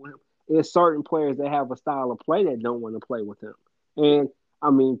want to play with him. It's certain players that have a style of play that don't want to play with him. And,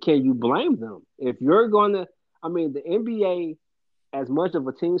 can you blame them? If you're going to, the NBA as much of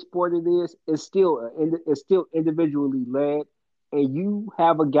a team sport it is, it's still individually led. And you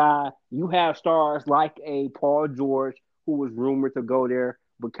have a guy, you have stars like a Paul George who was rumored to go there,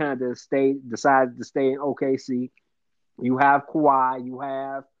 but kind of decided to stay in OKC. You have Kawhi, you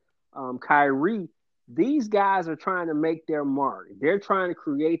have Kyrie. These guys are trying to make their mark. They're trying to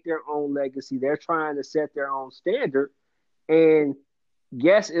create their own legacy. They're trying to set their own standard. And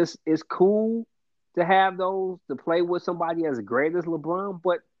yes, it's cool to have those to play with somebody as great as LeBron.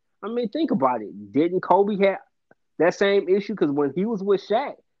 But I mean, think about it. Didn't Kobe have that same issue? Because when he was with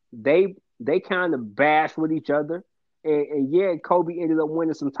Shaq, they kind of bashed with each other. And yeah, Kobe ended up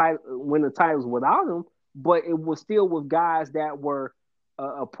winning titles without him, but it was still with guys that were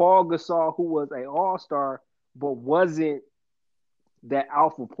a Paul Gasol who was an All Star, but wasn't that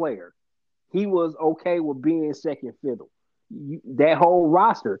alpha player. He was okay with being second fiddle. That whole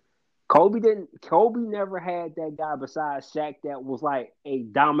roster, Kobe never had that guy besides Shaq that was like a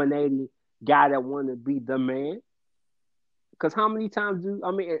dominating guy that wanted to be the man. Because how many times do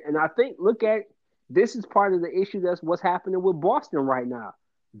I mean? And I think look at this is part of the issue. That's what's happening with Boston right now.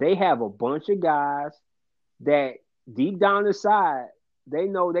 They have a bunch of guys that deep down inside they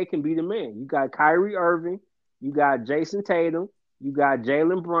know they can be the man. You got Kyrie Irving, you got Jason Tatum, you got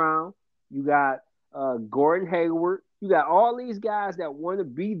Jaylen Brown, you got Gordon Hayward, you got all these guys that want to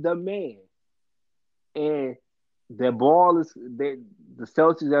be the man, and the ball is the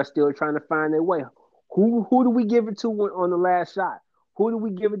Celtics are still trying to find their way. Who do we give it to on the last shot? Who do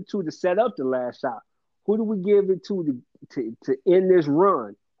we give it to set up the last shot? Who do we give it to end this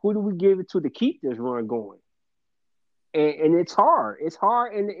run? Who do we give it to keep this run going? And it's hard. It's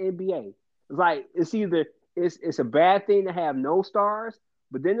hard in the NBA. It's like it's a bad thing to have no stars,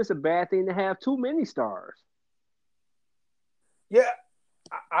 but then it's a bad thing to have too many stars. Yeah,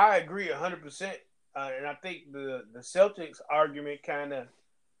 I agree 100%. And I think the Celtics argument kind of,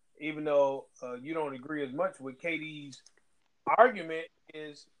 even though you don't agree as much with KD's argument,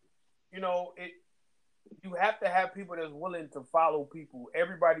 is you have to have people that's willing to follow people.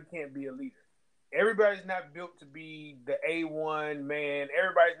 Everybody can't be a leader. Everybody's not built to be the A1 man.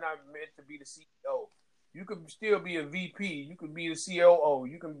 Everybody's not meant to be the CEO. You can still be a VP. You can be the COO.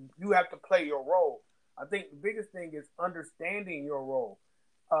 You have to play your role. I think the biggest thing is understanding your role.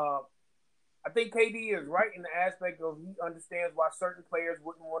 I think KD is right in the aspect of he understands why certain players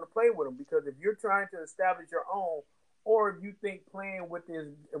wouldn't want to play with him, because if you're trying to establish your own, or if you think playing with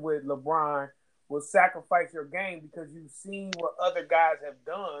LeBron will sacrifice your game because you've seen what other guys have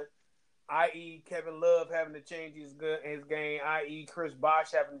done, i.e. Kevin Love having to change his game, i.e. Chris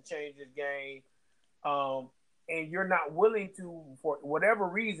Bosh having to change his game, and you're not willing to, for whatever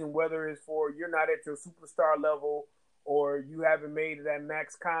reason, whether it's for you're not at your superstar level, or you haven't made that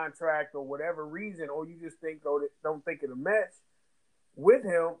max contract, or whatever reason, or you just don't think it'll mesh with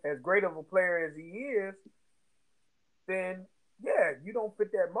him, as great of a player as he is, then yeah, you don't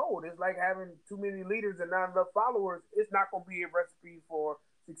fit that mold. It's like having too many leaders and not enough followers. It's not going to be a recipe for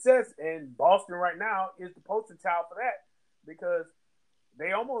success. And Boston right now is the poster child for that, because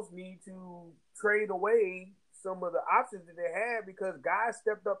they almost need to trade away some of the options that they had, because guys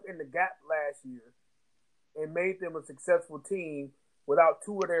stepped up in the gap last year and made them a successful team without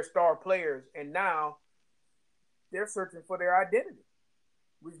two of their star players. And now they're searching for their identity,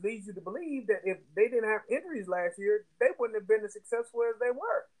 which leads you to believe that if they didn't have injuries last year, they wouldn't have been as successful as they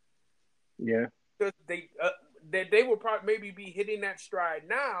were. Yeah. Because they will probably maybe be hitting that stride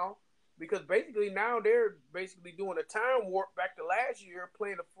now, because basically now they're basically doing a time warp back to last year,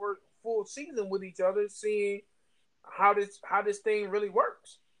 playing a full season with each other, seeing how this thing really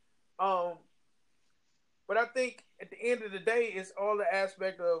works. But I think at the end of the day, it's all the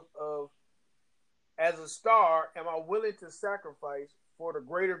aspect of as a star, am I willing to sacrifice for the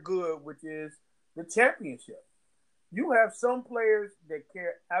greater good, which is the championship? You have some players that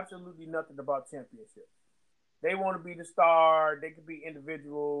care absolutely nothing about championships. They want to be the star. They can be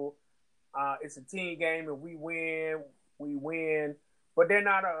individual. It's a team game. If we win, we win. But they're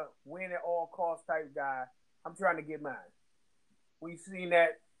not a win at all cost type guy. I'm trying to get mine. We've seen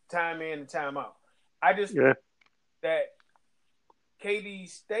that time in and time out. I just think that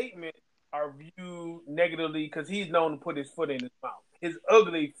KD's statements are viewed negatively because he's known to put his foot in his mouth, his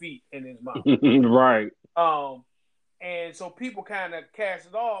ugly feet in his mouth. Right. And so people kind of cast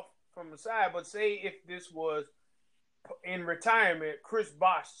it off from the side. But say if this was in retirement, Chris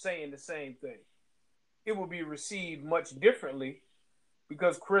Bosh saying the same thing, it would be received much differently,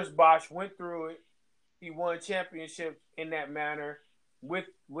 because Chris Bosh went through it. He won championships in that manner with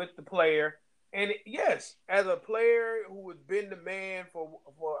the player. And yes, as a player who has been the man for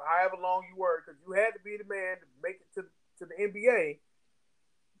however long you were, because you had to be the man to make it to the NBA,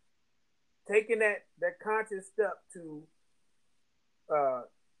 taking that conscious step to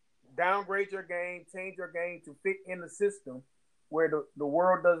downgrade your game, change your game to fit in the system where the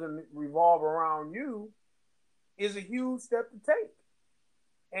world doesn't revolve around you is a huge step to take.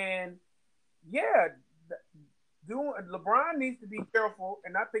 And yeah, LeBron needs to be careful.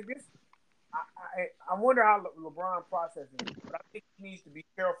 And I think this, I wonder how LeBron processes it, but I think he needs to be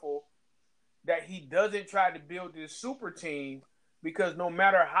careful that he doesn't try to build this super team, because no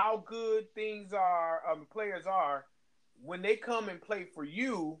matter how good things are, players are, when they come and play for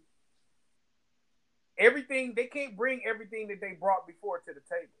you, they can't bring everything that they brought before to the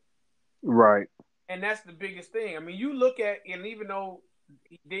table. Right. And that's the biggest thing. I mean, you look at, and even though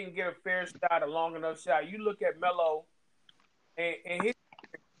he didn't get a fair shot, a long enough shot, you look at Melo, and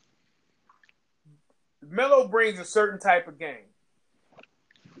Melo brings a certain type of game.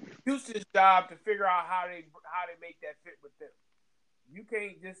 Houston's job to figure out how they make that fit with them. You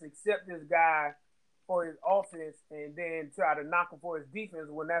can't just accept this guy for his offense and then try to knock him for his defense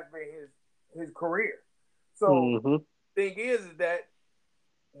when that's been his career. So the thing is that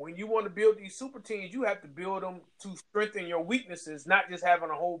when you want to build these super teams, you have to build them to strengthen your weaknesses, not just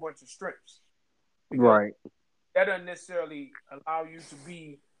having a whole bunch of strengths. Because right. That doesn't necessarily allow you to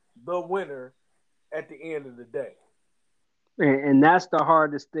be the winner at the end of the day. And that's the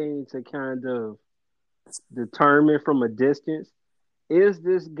hardest thing to kind of determine from a distance. Is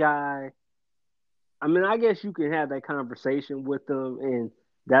this guy, I mean, I guess you can have that conversation with them, and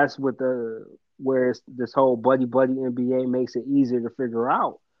that's what where this whole buddy NBA makes it easier to figure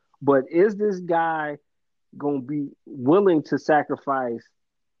out. But is this guy going to be willing to sacrifice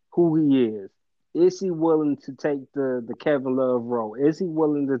who he is? Is he willing to take the Kevin Love role? Is he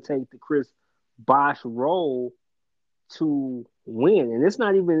willing to take the Chris Bosh role to win? And it's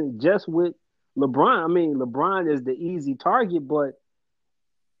not even just with LeBron. I mean, LeBron is the easy target, but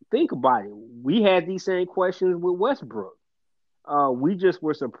think about it. We had these same questions with Westbrook. We just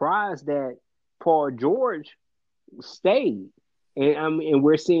were surprised that Paul George stayed, and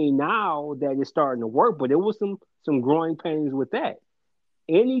we're seeing now that it's starting to work. But there was some growing pains with that.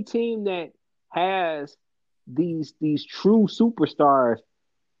 Any team that has these true superstars,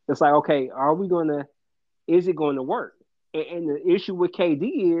 it's like, okay, is it going to work? And the issue with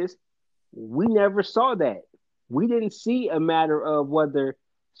KD is we never saw that. We didn't see a matter of whether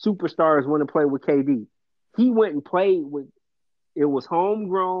superstars want to play with KD. He went and played with, it was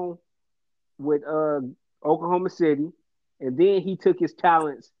homegrown with Oklahoma City, and then he took his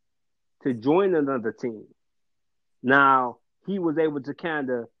talents to join another team. Now, he was able to kind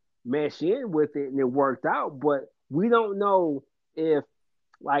of mesh in with it, and it worked out, but we don't know if,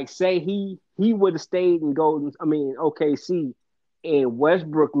 like, say he would have stayed in OKC, and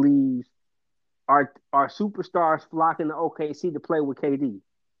Westbrook leaves, are superstars flocking to OKC to play with KD?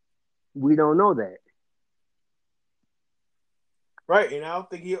 We don't know that. Right, and I don't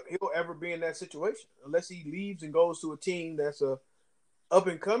think he'll ever be in that situation unless he leaves and goes to a team that's a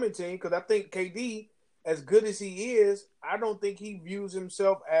up-and-coming team, because I think KD, as good as he is, I don't think he views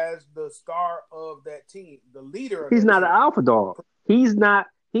himself as the star of that team, the leader of He's that not team. An alpha dog. He's not.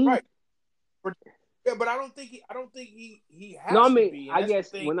 Right. Yeah, but I don't think he has to be. I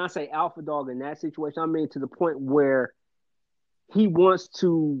guess when I say alpha dog in that situation, I mean to the point where he wants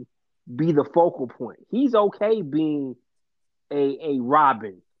to be the focal point. He's okay being a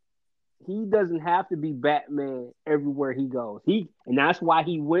Robin. He doesn't have to be Batman everywhere he goes. And that's why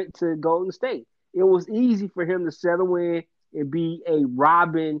he went to Golden State. It was easy for him to settle in and be a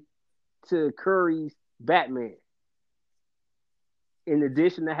Robin to Curry's Batman, in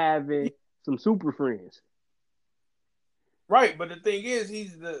addition to having some super friends. Right, but the thing is,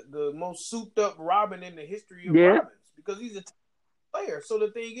 he's the most souped up Robin in the history of Robins, because he's a player. So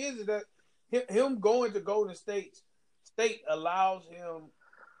the thing is that him going to Golden State allowed him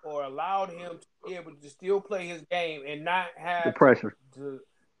to be able to still play his game and not have the pressure to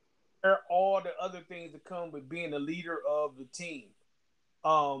all the other things that come with being the leader of the team,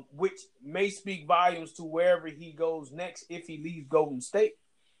 which may speak volumes to wherever he goes next if he leaves Golden State.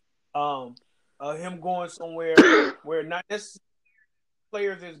 Him going somewhere where not necessarily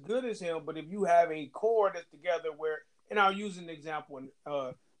players as good as him, but if you have a core that's together where, and I'll use an example,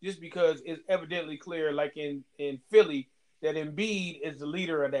 just because it's evidently clear, like in Philly, that Embiid is the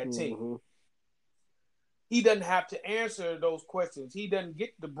leader of that team. He doesn't have to answer those questions. He doesn't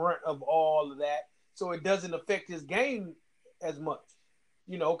get the brunt of all of that, so it doesn't affect his game as much.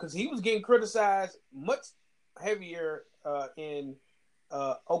 Because he was getting criticized much heavier in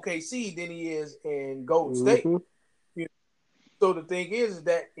OKC than he is in Golden State. So the thing is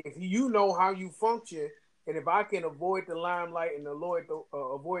that if you know how you function and if I can avoid the limelight and avoid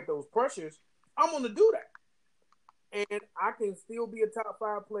those pressures, I'm going to do that. And I can still be a top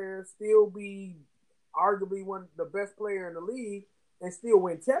 5 player, still be arguably one of the best player in the league, and still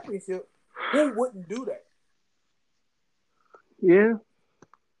win championship. Who wouldn't do that? Yeah.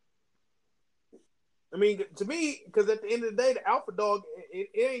 I mean, to me, because at the end of the day, the alpha dog, it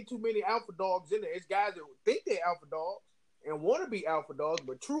ain't too many alpha dogs in there. It's guys that think they're alpha dogs and want to be alpha dogs,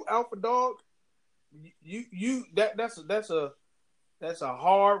 but true alpha dog, that's a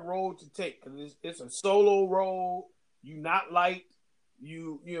hard road to take because it's a solo road. You not liked.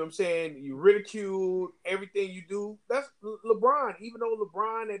 You know what I'm saying? You ridiculed everything you do. That's LeBron. Even though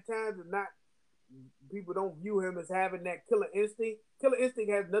LeBron at times is not, people don't view him as having that killer instinct. Killer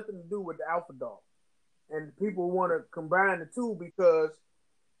instinct has nothing to do with the alpha dog. And people want to combine the two because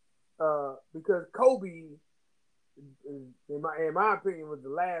Kobe, in my opinion, was the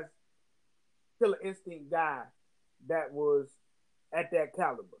last killer instinct guy that was at that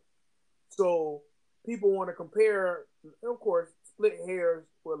caliber. So people want to compare, of course, split hairs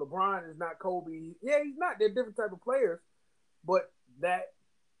where LeBron is not Kobe. Yeah, he's not. They're different type of players, but that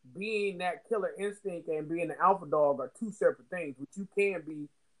being that killer instinct and being an alpha dog are two separate things, which you can be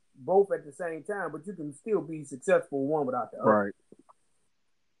both at the same time, but you can still be successful one without the other. Right.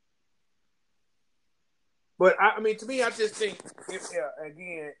 But I mean, to me, I just think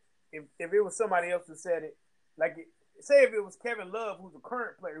if it was somebody else who said it, like say if it was Kevin Love, who's a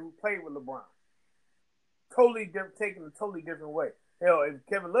current player who played with LeBron, taken a totally different way. Hell, if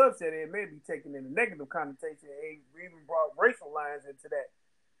Kevin Love said it, it may be taken in a negative connotation. And he even brought racial lines into that,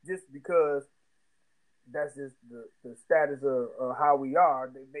 just because that's just the status of how we are.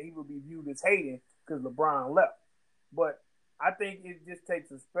 That he would be viewed as hating because LeBron left. But I think it just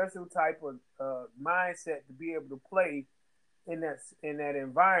takes a special type of mindset to be able to play in that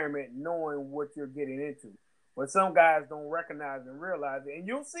environment, knowing what you're getting into. But some guys don't recognize and realize it, and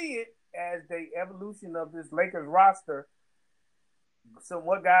you'll see it as the evolution of this Lakers roster. So,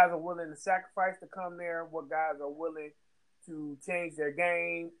 what guys are willing to sacrifice to come there? What guys are willing to change their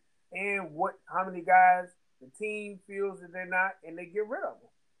game? And how many guys the team feels that they're not, and they get rid of them.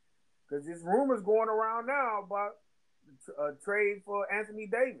 Because there's rumors going around now about a trade for Anthony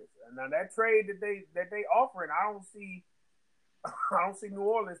Davis. And now that trade that they offering, I don't see New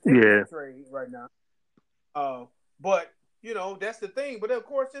Orleans taking that trade right now. But you know, that's the thing. But of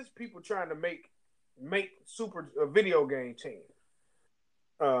course, there's people trying to make super video game team,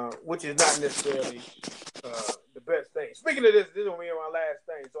 which is not necessarily the best thing. Speaking of this is gonna be my last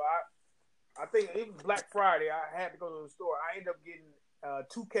thing. So I think it was Black Friday. I had to go to the store. I ended up getting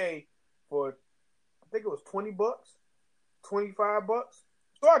 2K for, I think it was $20, $25.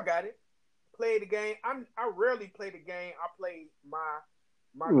 So I got it. Played the game. I rarely play the game. I played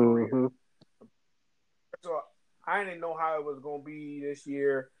my career. So I didn't know how it was gonna be this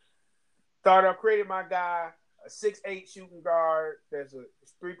year. I created my guy, a 6'8" shooting guard. There's a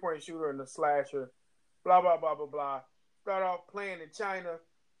 3-point shooter and a slasher. Blah blah blah blah blah. Start off playing in China.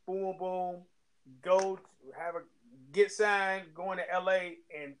 Boom boom. Get signed. Going to LA,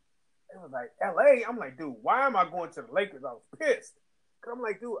 and it was like LA. I'm like, dude, why am I going to the Lakers? I was pissed. Cause I'm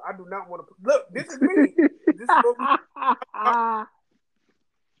like, dude, I do not want to look. This is me. This is what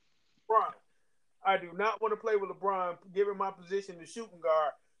LeBron. I do not want to play with LeBron, given my position to shooting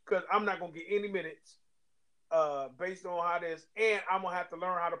guard, because I'm not gonna get any minutes based on how this, and I'm gonna have to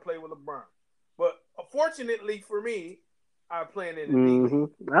learn how to play with LeBron. But fortunately for me, I'm playing in the D League.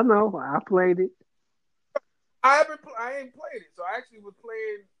 I know. I played it. I ain't played it, so I actually was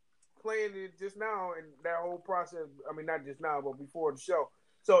playing it just now, and that whole process. I mean, not just now, but before the show.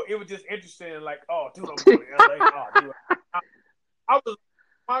 So it was just interesting. Like, oh, dude, I'm going to LA. Oh, dude,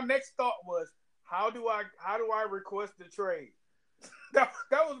 my next thought was, how do I request the trade? that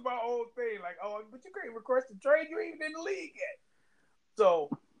was my whole thing. Like, oh, but you can't request a trade. You ain't even in the league yet. So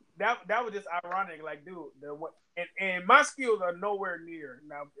that was just ironic. Like, dude, and my skills are nowhere near.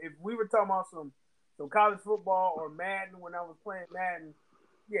 Now, if we were talking about some college football or Madden when I was playing Madden,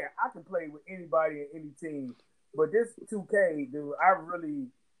 yeah, I can play with anybody and any team. But this 2K, dude, I really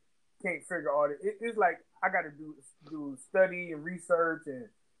can't figure all it. It's like I got to do study and research and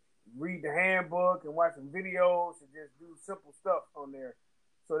read the handbook and watch some videos and just do simple stuff on there.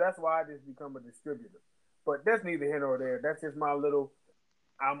 So that's why I just become a distributor. But that's neither here nor there. That's just my little,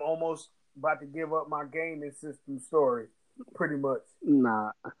 I'm almost about to give up my gaming system story, pretty much.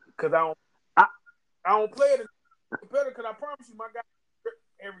 Nah. Because I don't play it better, because I promise you my guy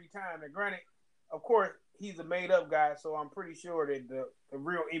every time. And granted, of course, he's a made-up guy, so I'm pretty sure that the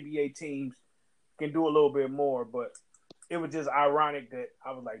real NBA teams can do a little bit more. But it was just ironic that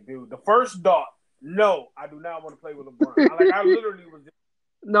I was like, dude, the first thought No, I do not want to play with LeBron. I literally was just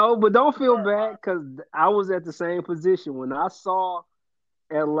No, but don't feel bad because I was at the same position when I saw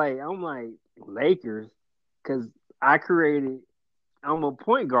LA. I'm like Lakers because I created. I'm a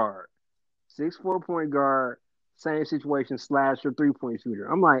point guard, 6'4" point guard, same situation, slasher, 3-point shooter.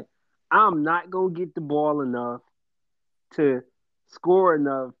 I'm like, I'm not gonna get the ball enough to score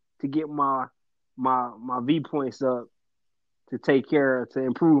enough to get my V points up to take care to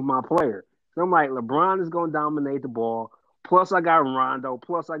improve my player. So I'm like, LeBron is gonna dominate the ball. Plus I got Rondo.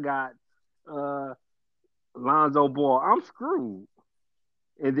 Plus I got uh Lonzo Ball. I'm screwed.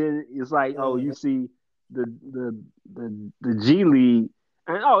 And then it's like, oh, you see the the G League,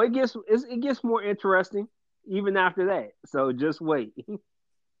 and oh, it gets more interesting even after that. So just wait.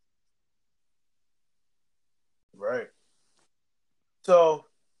 right. So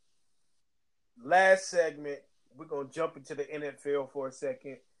last segment, we're gonna jump into the NFL for a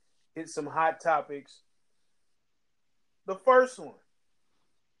second, hit some hot topics. The first one,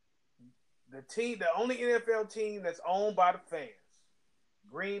 the only NFL team that's owned by the fans,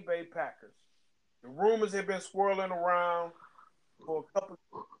 Green Bay Packers. The rumors have been swirling around for a couple of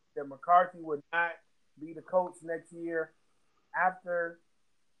years that McCarthy would not be the coach next year after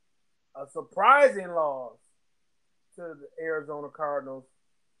a surprising loss to the Arizona Cardinals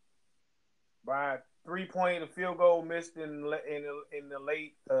by 3-point field goal missed in the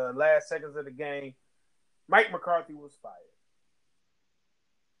late last seconds of the game. Mike McCarthy was fired.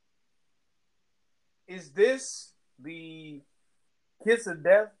 Is this the kiss of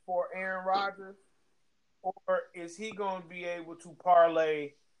death for Aaron Rodgers, or is he going to be able to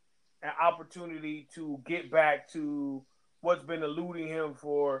parlay an opportunity to get back to what's been eluding him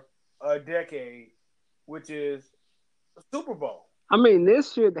for a decade, which is a Super Bowl? I mean,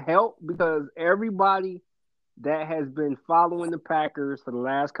 this should help because everybody that has been following the Packers for the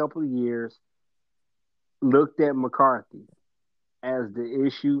last couple of years looked at McCarthy as the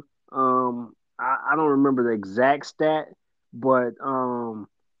issue. I don't remember the exact stat, but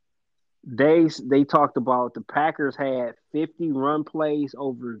they talked about the Packers had 50 run plays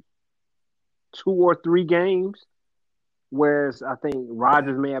over 2 or 3 games, whereas I think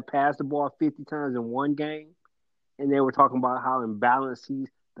Rodgers may have passed the ball 50 times in one game, and they were talking about how imbalanced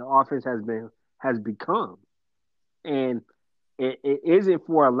the offense has become, and it isn't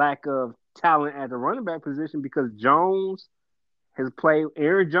for a lack of talent at the running back position because Aaron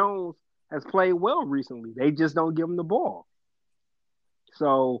Jones has played well recently. They just don't give him the ball.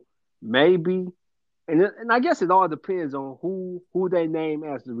 So maybe, and I guess it all depends on who they name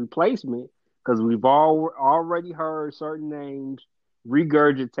as the replacement because we've already heard certain names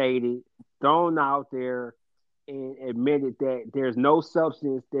regurgitated, thrown out there, and admitted that there's no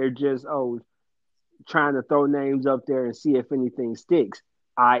substance. They're just trying to throw names up there and see if anything sticks,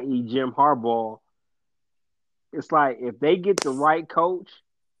 i.e. Jim Harbaugh. It's like if they get the right coach,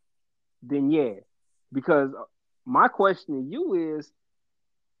 then yeah. Because my question to you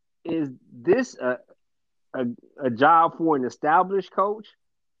is this a job for an established coach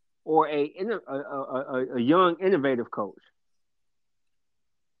or a young innovative coach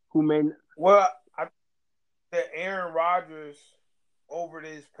who may? Well, I think that Aaron Rodgers over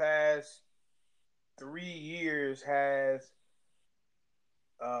this past 3 years has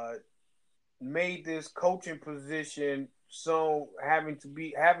made this coaching position so having to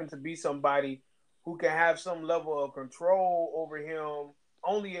be somebody who can have some level of control over him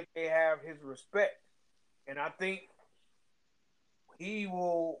only if they have his respect. And I think he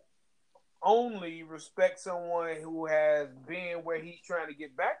will only respect someone who has been where he's trying to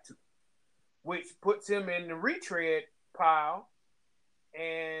get back to, which puts him in the retread pile.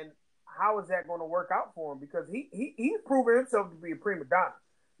 And how is that going to work out for him? Because he's proven himself to be a prima donna.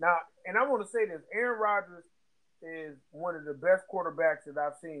 Now, and I want to say this, Aaron Rodgers is one of the best quarterbacks that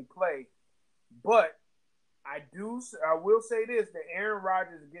I've seen play. But I will say this, that Aaron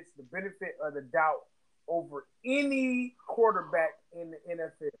Rodgers gets the benefit of the doubt over any quarterback in the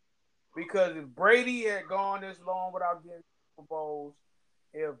NFL. Because if Brady had gone this long without getting Super Bowls,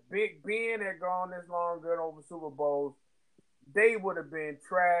 if Big Ben had gone this long getting over Super Bowls, they would have been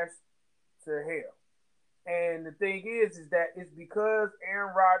trashed to hell. And the thing is that it's because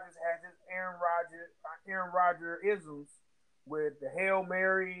Aaron Rodgers has his Aaron Rodgers isms with the Hail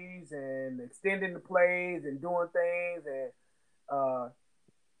Marys and extending the plays and doing things and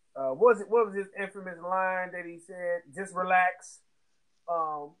what was his infamous line that he said? Just relax.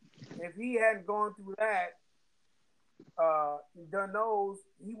 If he hadn't gone through that, done those,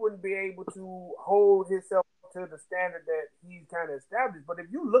 he wouldn't be able to hold himself to the standard that he's kind of established. But if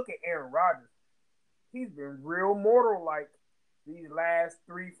you look at Aaron Rodgers, he's been real mortal like these last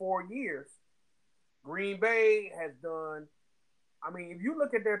 3-4 years. Green Bay has done. I mean, if you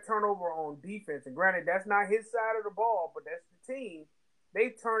look at their turnover on defense, and granted, that's not his side of the ball, but that's the team. They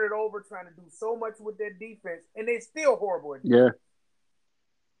turn it over trying to do so much with their defense, and they're still horrible at defense.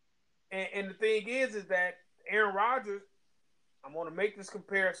 Yeah. And the thing is that Aaron Rodgers, I'm going to make this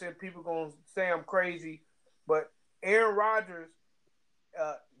comparison. People are going to say I'm crazy, but Aaron Rodgers,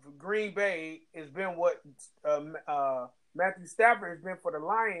 for Green Bay, has been what Matthew Stafford has been for the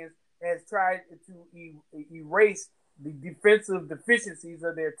Lions, has tried to erase the defensive deficiencies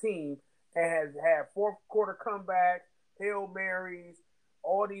of their team, and has had fourth quarter comebacks, Hail Marys,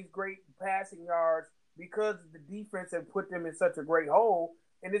 all these great passing yards because the defense had put them in such a great hole.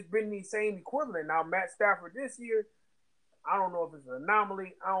 And it's been the same equivalent. Now, Matt Stafford this year, I don't know if it's an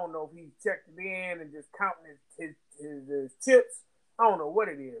anomaly. I don't know if he checked it in and just counting his chips. I don't know what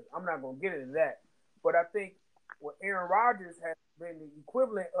it is. I'm not going to get into that. But I think what Aaron Rodgers has been the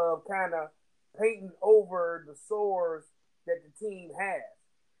equivalent of kind of painting over the sores that the team has.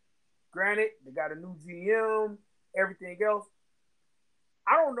 Granted, they got a new GM, everything else.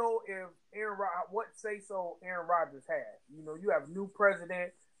 I don't know if what say-so Aaron Rodgers has. You know, you have a new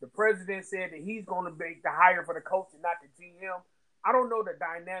president. The president said that he's going to make the hire for the coach and not the GM. I don't know the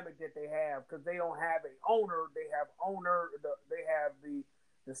dynamic that they have because they don't have an owner. They have they have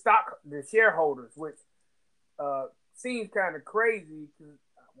the shareholders, which seems kind of crazy because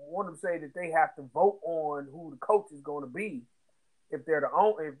I want to say that they have to vote on who the coach is going to be. If they're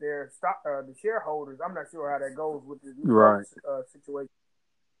the shareholders, I'm not sure how that goes with this new situation.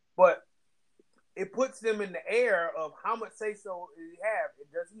 But it puts them in the air of how much say-so does he have.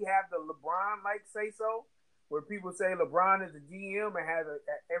 Does he have the LeBron-like say-so, where people say LeBron is a GM and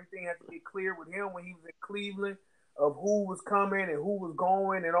everything has to get clear with him when he was in Cleveland of who was coming and who was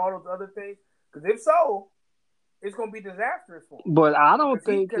going and all those other things? Because if so, it's going to be disastrous for him. But I don't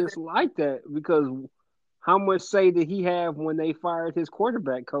think it's like that because how much say did he have when they fired his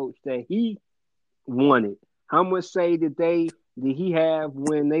quarterback coach that he wanted? How much say did he have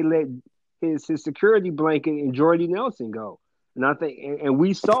when they let his security blanket and Jordy Nelson go? And I think, and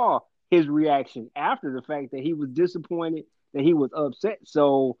we saw his reaction after the fact that he was disappointed, that he was upset.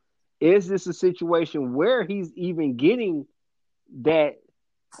 So, is this a situation where he's even getting that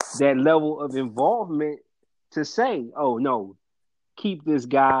level of involvement to say, "Oh no, keep this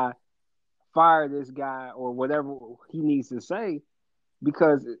guy, fire this guy," or whatever he needs to say?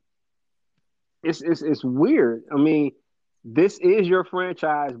 Because it's weird. I mean, this is your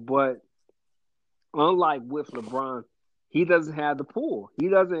franchise, but unlike with LeBron, he doesn't have the pull. He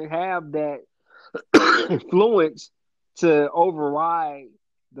doesn't have that influence to override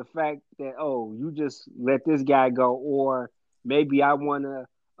the fact that, oh, you just let this guy go, or maybe I want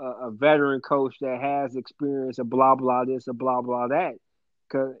a veteran coach that has experience of blah blah this or blah blah that.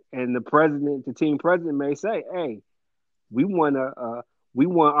 And the team president may say, "Hey, we want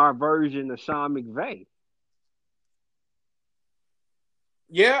our version of Sean McVay."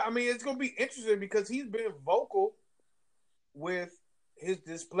 Yeah, I mean, it's going to be interesting because he's been vocal with his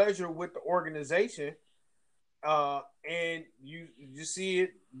displeasure with the organization. And you see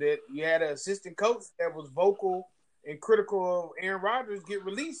it that you had an assistant coach that was vocal and critical of Aaron Rodgers get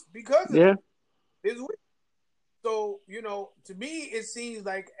released because of it this week. So, you know, to me, it seems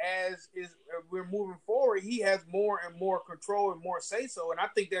like as we're moving forward, he has more and more control and more say-so, and I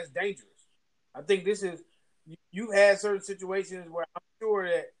think that's dangerous. I think this is – you've had certain situations where I'm sure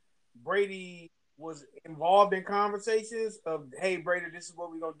that Brady was involved in conversations of, hey, Brady, this is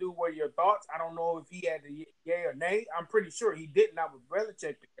what we're going to do. What are your thoughts? I don't know if he had the yay or nay. I'm pretty sure he did not with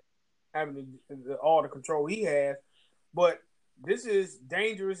Belichick having all the control he has. But this is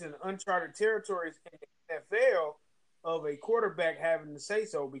dangerous and uncharted territories in the NFL of a quarterback having to say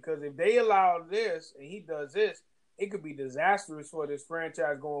so, because if they allow this and he does this, it could be disastrous for this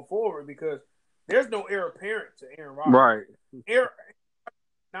franchise going forward because there's no heir apparent to Aaron Rodgers. Right. Aaron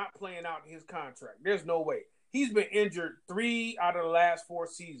not playing out his contract. There's no way. He's been injured 3 out of the last 4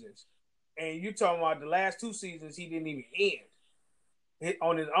 seasons. And you're talking about the last 2 seasons he didn't even end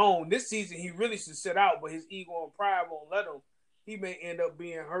on his own. This season he really should sit out, but his ego and pride won't let him. He may end up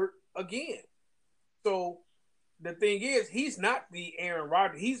being hurt again. So the thing is, he's not the Aaron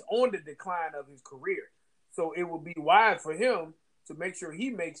Rodgers. He's on the decline of his career. So it would be wise for him to make sure he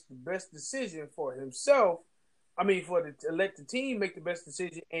makes the best decision for himself. I mean, to let the team make the best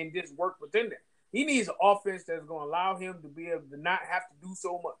decision and just work within that. He needs an offense that's going to allow him to be able to not have to do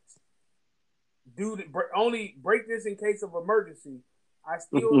so much. Only break this in case of emergency. I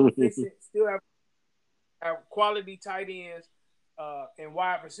still efficient, still have quality tight ends and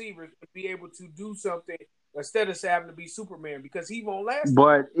wide receivers to be able to do something instead of having to be Superman because he won't last.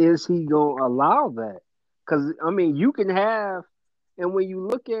 But is he gonna allow that? Because I mean, you can have, and when you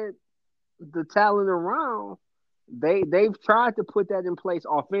look at the talent around, they've tried to put that in place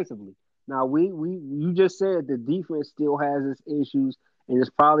offensively. Now we you just said the defense still has its issues, and it's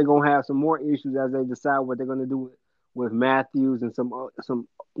probably gonna have some more issues as they decide what they're gonna do with Matthews and some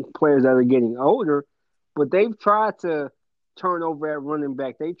players that are getting older. But they've tried to turn over at running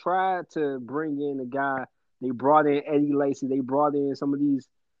back. They tried to bring in a guy. They brought in Eddie Lacy. They brought in some of these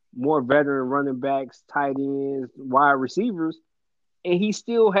more veteran running backs, tight ends, wide receivers, and he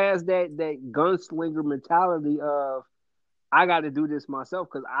still has that gunslinger mentality of I got to do this myself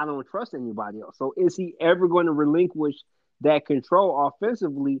because I don't trust anybody else. So is he ever going to relinquish that control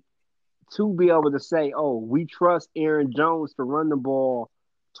offensively to be able to say, "Oh, we trust Aaron Jones to run the ball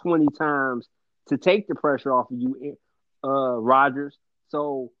 20 times to take the pressure off of you, Rodgers"?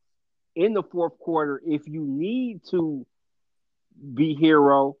 So in the fourth quarter, if you need to be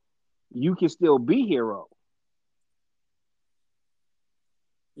hero, you can still be hero.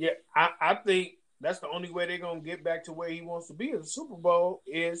 Yeah, I think that's the only way they're gonna get back to where he wants to be in the Super Bowl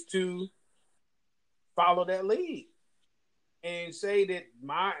is to follow that lead and say that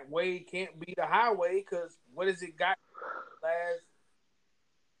my way can't be the highway because what has it got the last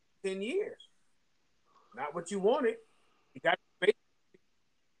 10 years? Not what you wanted. You got an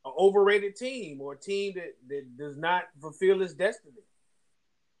overrated team or a team that does not fulfill its destiny.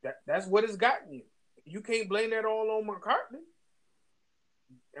 That's what it's gotten you. You can't blame that all on McCartney.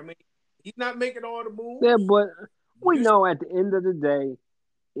 I mean, he's not making all the Yeah, moves. but we know at the end of the day,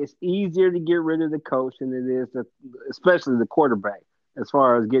 it's easier to get rid of the coach than it is to, especially the quarterback, as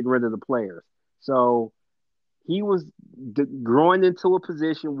far as getting rid of the players. So he was growing into a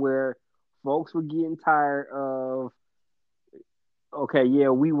position where folks were getting tired of. Okay, yeah,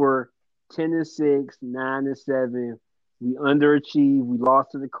 we were 10-6, 9-7. We underachieved. We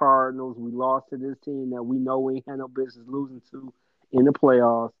lost to the Cardinals. We lost to this team that we know we ain't had no business losing to in the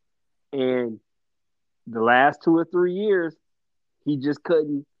playoffs. And the last 2 or 3 years, he just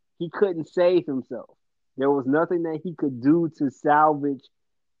couldn't save himself. There was nothing that he could do to salvage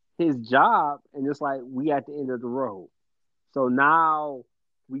his job, and it's like we at the end of the road. So now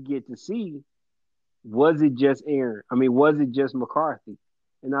we get to see, was it just Aaron? I mean, was it just McCarthy?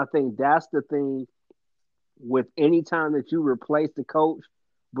 And I think that's the thing with any time that you replace the coach,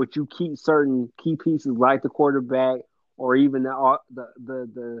 but you keep certain key pieces like the quarterback or even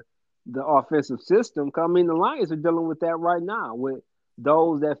the offensive system. I mean, the Lions are dealing with that right now with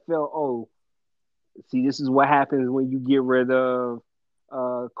those that felt, oh, see, this is what happens when you get rid of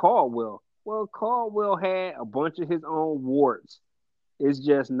Caldwell. Well, Caldwell had a bunch of his own warts. It's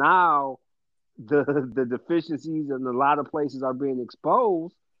just now the deficiencies in a lot of places are being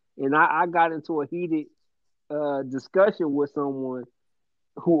exposed. And I got into a heated discussion with someone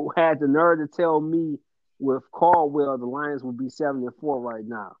who had the nerve to tell me with Caldwell the Lions would be 7-4 right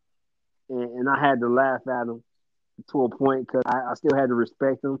now, and I had to laugh at him to a point because I still had to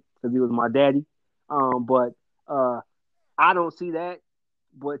respect him because he was my daddy. But I don't see that,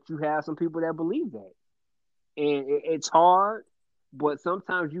 but you have some people that believe that, and it's hard. But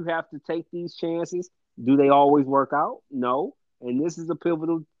sometimes you have to take these chances. Do they always work out? No. And this is a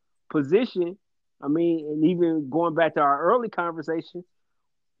pivotal position. I mean, and even going back to our early conversation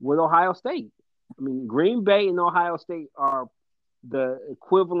with Ohio State. I mean, Green Bay and Ohio State are the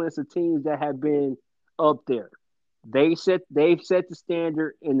equivalents of teams that have been up there. They've set the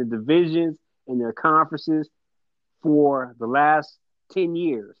standard in the divisions and their conferences for the last 10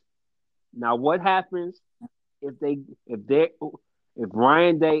 years. Now what happens if if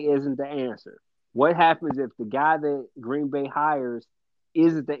Ryan Day isn't the answer? What happens if the guy that Green Bay hires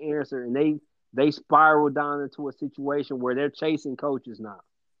isn't the answer and they spiral down into a situation where they're chasing coaches now,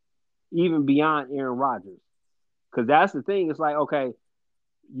 even beyond Aaron Rodgers? Because that's the thing. It's like, okay,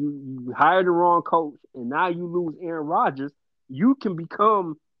 you hired the wrong coach and now you lose Aaron Rodgers. You can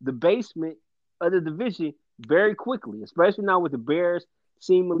become the basement of the division very quickly, especially now with the Bears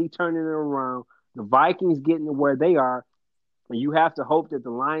seemingly turning it around, the Vikings getting to where they are, and you have to hope that the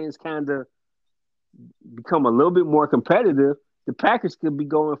Lions kind of become a little bit more competitive. The Packers could be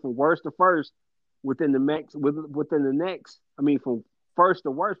going from worst to first within the next. I mean, from first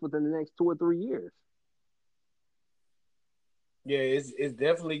to worst within the next 2 or 3 years. Yeah, it's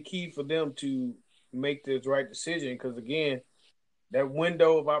definitely key for them to make this right decision because again, that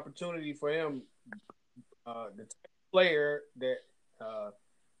window of opportunity for him, the type of player that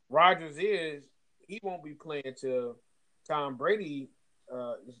Rodgers is, he won't be playing till Tom Brady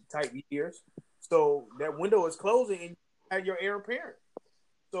type years. So that window is closing, and you have your heir apparent.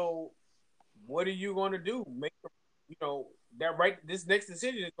 So what are you going to do? Make that right. This next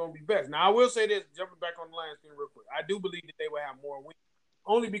decision is going to be best. Now, I will say this, jumping back on the Lions thing real quick. I do believe that they will have more wins,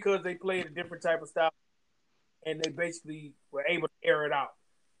 only because they played a different type of style and they basically were able to air it out.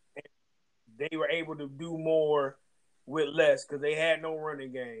 And they were able to do more with less because they had no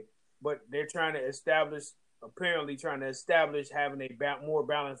running game. But they're apparently trying to establish having a more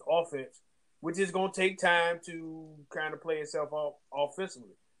balanced offense, which is going to take time to kind of play itself off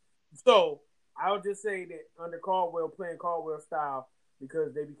offensively. So I would just say that under Caldwell, playing Caldwell style,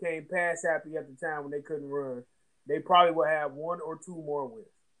 because they became pass happy at the time when they couldn't run, they probably will have 1 or 2 more wins.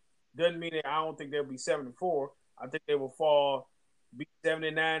 Doesn't mean that I don't think they'll be 7-4. I think they will be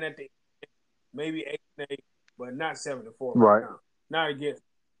 7-9 at the end, maybe 8-8, but not 7-4 right now.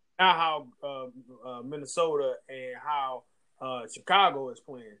 Not how Minnesota and how Chicago is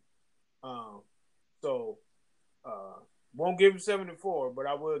playing. Won't give them 7-4, but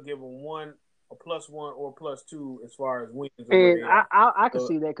I will give them a +1 or +2 as far as wins. And I can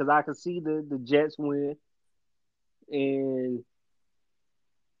see that because I can see the Jets win and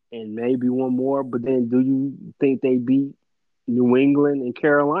maybe one more. But then, do you think they beat New England and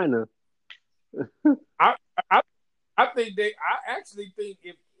Carolina? I think they. I actually think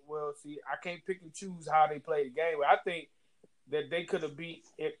if. Well, see, I can't pick and choose how they play the game, but I think that they could have beat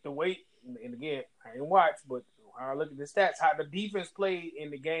it the way. And again, I didn't watch, but I look at the stats, how the defense played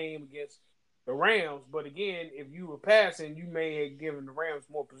in the game against the Rams. But again, if you were passing, you may have given the Rams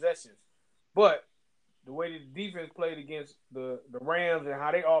more possessions. But the way that the defense played against the Rams and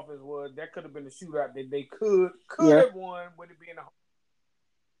how their offense was, that could have been a shootout that they could have won with it being a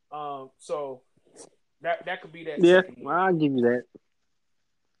home. So that could be that. Yeah, I'll give you that.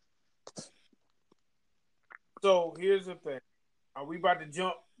 So here's the thing: are we about to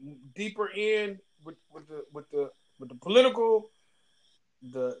jump deeper in with the political,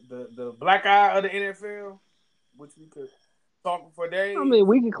 the black eye of the NFL, which we could talk for days? I mean,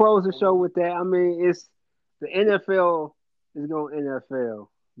 we can close the show with that. I mean, it's the NFL is going NFL,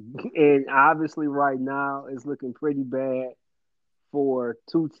 and obviously right now it's looking pretty bad for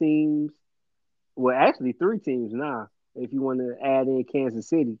 2 teams. Well, actually 3 teams now, if you want to add in Kansas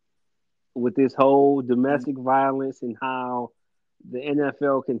City, with this whole domestic violence and how the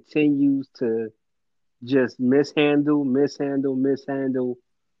NFL continues to just mishandle,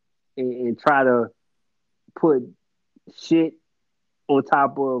 and try to put shit on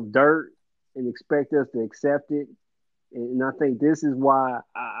top of dirt and expect us to accept it. And I think this is why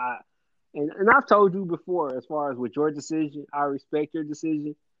and I've told you before, as far as with your decision, I respect your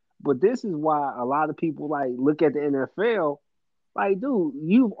decision. But this is why a lot of people look at the NFL like, dude,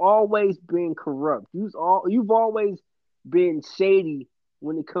 you've always been corrupt. You've always been shady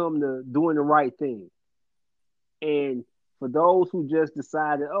when it comes to doing the right thing. And for those who just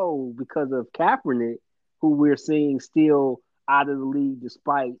decided, because of Kaepernick, who we're seeing still out of the league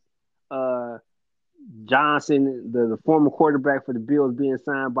despite Johnson, the former quarterback for the Bills, being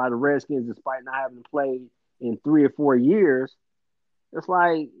signed by the Redskins despite not having played in 3 or 4 years, it's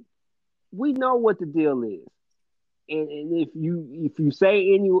like, we know what the deal is. And if you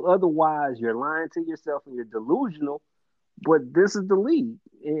say any otherwise, you're lying to yourself and you're delusional. But this is the league,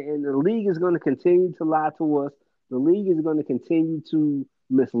 and the league is going to continue to lie to us. The league is going to continue to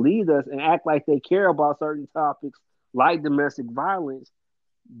mislead us and act like they care about certain topics like domestic violence.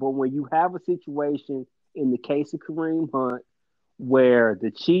 But when you have a situation in the case of Kareem Hunt, where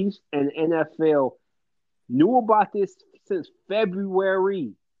the Chiefs and the NFL knew about this since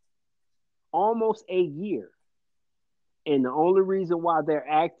February, almost a year. And the only reason why they're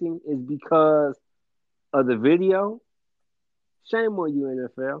acting is because of the video. Shame on you,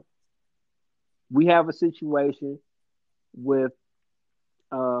 NFL. We have a situation with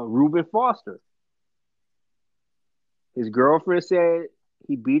Reuben Foster. His girlfriend said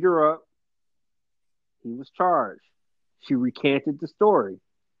he beat her up. He was charged. She recanted the story.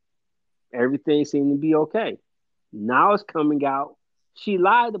 Everything seemed to be okay. Now it's coming out. She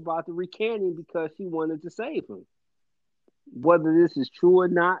lied about the recanting because she wanted to save him. Whether this is true or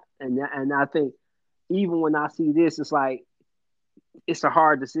not, and I think even when I see this, it's like it's a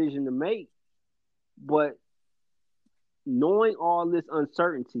hard decision to make. But knowing all this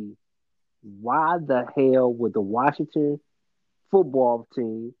uncertainty, why the hell would the Washington football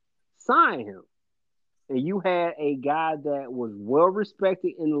team sign him? And you had a guy that was well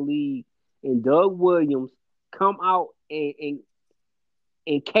respected in the league, and Doug Williams, come out and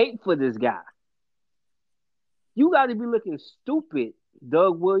cape for this guy. You got to be looking stupid,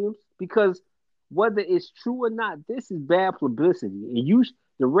 Doug Williams, because whether it's true or not, this is bad publicity. And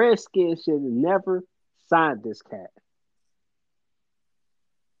the Redskins should have never signed this cat.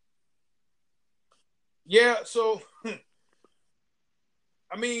 Yeah, so I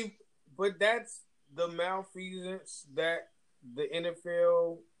mean, but that's the malfeasance that the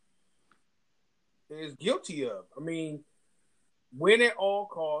NFL is guilty of. I mean, win at all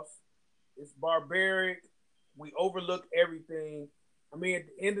costs. It's barbaric. We overlook everything. I mean, at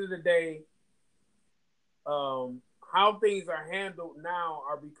the end of the day, how things are handled now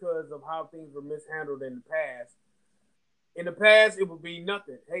are because of how things were mishandled in the past. In the past, it would be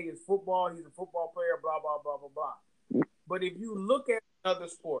nothing. Hey, it's football. He's a football player. Blah blah blah blah blah. But if you look at other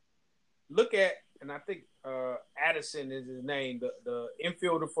sports, look at, and I think Addison is his name, the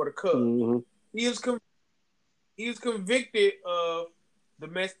infielder for the Cubs. Mm-hmm. He is convicted of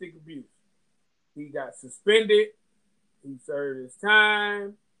domestic abuse. He got suspended. He served his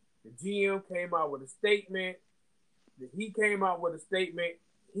time. The GM came out with a statement. He came out with a statement.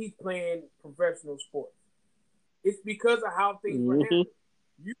 He's playing professional sports. It's because of how things were handled.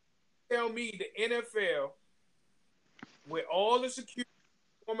 You tell me the NFL, with all the security,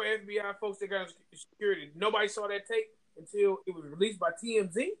 former FBI folks that got security, nobody saw that tape until it was released by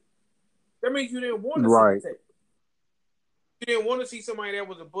TMZ? That means you didn't want to see the tape. You didn't want to see somebody that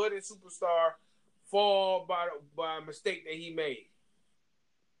was a budding superstar fall by a mistake that he made.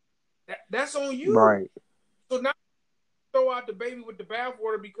 That's on you. Right. So now throw out the baby with the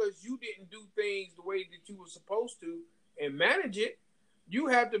bathwater because you didn't do things the way that you were supposed to and manage it. You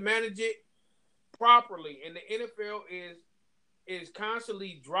have to manage it properly. And the NFL is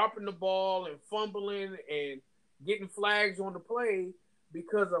constantly dropping the ball and fumbling and getting flags on the play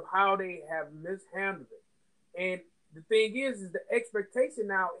because of how they have mishandled it. And the thing is the expectation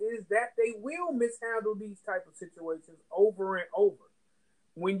now is that they will mishandle these type of situations over and over.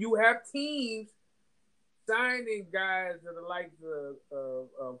 When you have teams signing guys that are like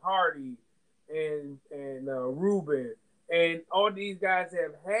of Hardy and Ruben and all these guys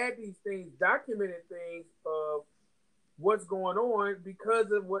have had these things, documented things of what's going on because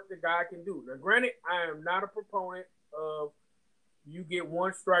of what the guy can do. Now, granted, I am not a proponent of you get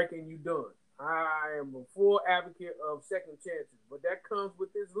one strike and you done. I am a full advocate of second chances, but that comes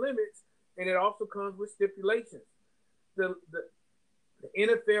with its limits, and it also comes with stipulations. The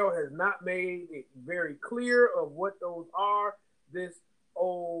NFL has not made it very clear of what those are. This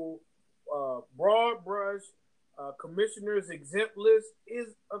old broad brush commissioner's exempt list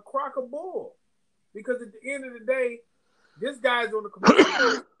is a crock of bull, because at the end of the day, this guy's on the commissioner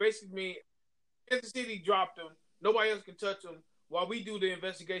list. Basically, mean Kansas City dropped him. Nobody else can touch him. While we do the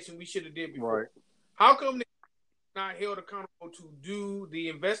investigation we should have did before. Right. How come they not held accountable to do the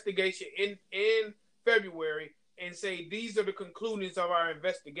investigation in February and say these are the conclusions of our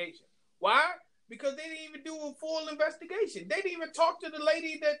investigation? Why? Because they didn't even do a full investigation. They didn't even talk to the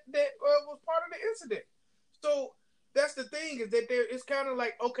lady that was part of the incident. So that's the thing, is that it's kind of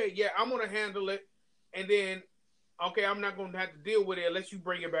like, okay, yeah, I'm going to handle it, and then, okay, I'm not going to have to deal with it unless you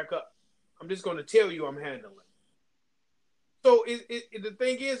bring it back up. I'm just going to tell you I'm handling it. So the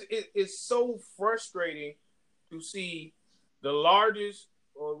thing is, it's so frustrating to see the largest,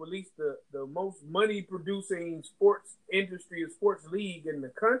 or at least the most money-producing sports industry or sports league in the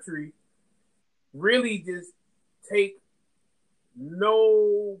country really just take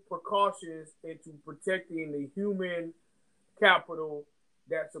no precautions into protecting the human capital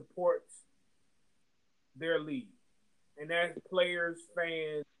that supports their league. And that's players,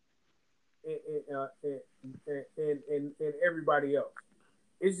 fans, and everybody else.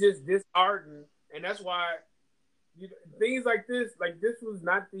 It's just disheartening, and that's why things like this was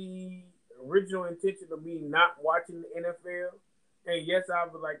not the original intention of me not watching the NFL. And yes, I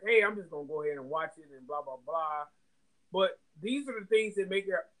was like, hey, I'm just gonna go ahead and watch it and blah blah blah. But these are the things that make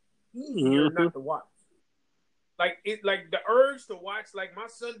it easier not to watch. Like the urge to watch, like my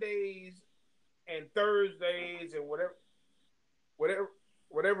Sundays and Thursdays and whatever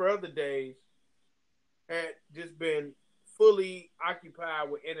other days had just been fully occupied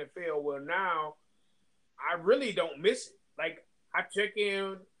with NFL. Well, now I really don't miss it. Like, I check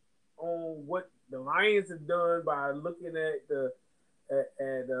in on what the Lions have done by looking at the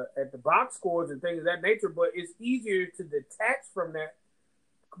box scores and things of that nature, but it's easier to detach from that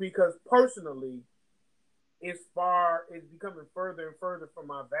because personally, it's becoming further and further from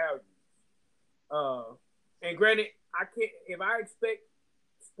my values. And granted, if I expect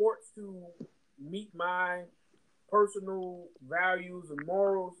sports to meet my personal values and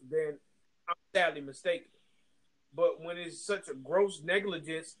morals, then I'm sadly mistaken. But when it's such a gross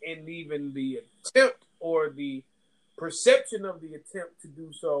negligence in even the attempt or the perception of the attempt to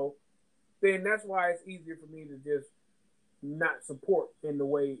do so, then that's why it's easier for me to just not support in the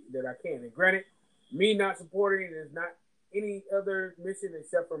way that I can. And granted, me not supporting is not any other mission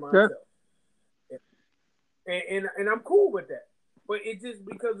except for myself. Yeah. and I'm cool with that. But it's just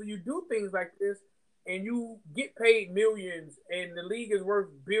because you do things like this and you get paid millions and the league is worth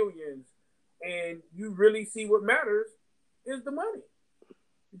billions and you really see what matters is the money.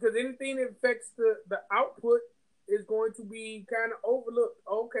 Because anything that affects the output is going to be kind of overlooked.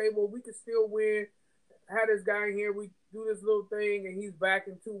 Okay, well, we can still win. Have this guy in here, we do this little thing, and he's back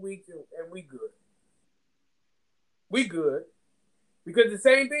in 2 weeks, and we good. We good. Because the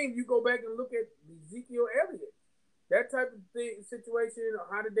same thing, you go back and look at Ezekiel Elliott. That type of situation,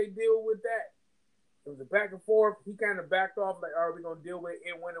 how did they deal with that? It was a back and forth. He kind of backed off, like, all right, we're going to deal with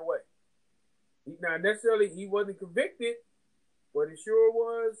it, and went away. Not necessarily he wasn't convicted, but it sure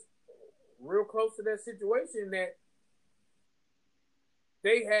was real close to that situation that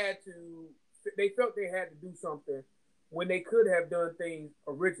they felt they had to do something when they could have done things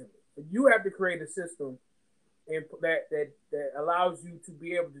originally. But you have to create a system that allows you to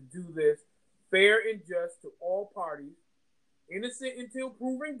be able to do this fair and just to all parties, innocent until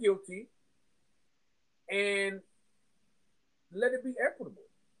proven guilty, and let it be equitable.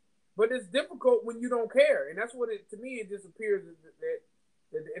 But it's difficult when you don't care, and that's what to me it just appears that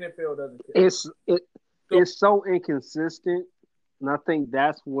the NFL doesn't care. It's so inconsistent, and I think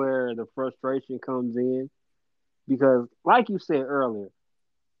that's where the frustration comes in. Because, like you said earlier,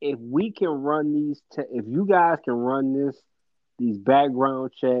 if we can run if you guys can run these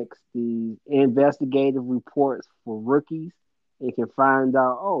background checks, these investigative reports for rookies, and can find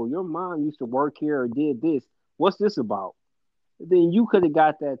out, oh, your mom used to work here or did this. What's this about? Then you could have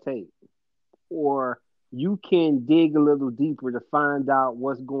got that tape. Or you can dig a little deeper to find out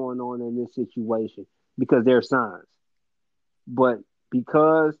what's going on in this situation because there are signs. But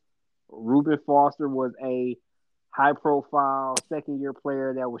because Reuben Foster was a high-profile second-year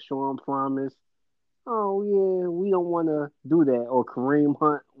player that was showing promise, oh yeah, we don't want to do that. Or Kareem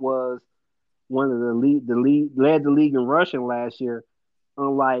Hunt was one of led the league in rushing last year.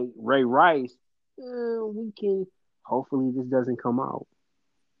 Unlike Ray Rice, we can. Hopefully, this doesn't come out.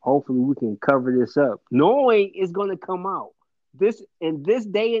 Hopefully, we can cover this up, knowing it's going to come out. In this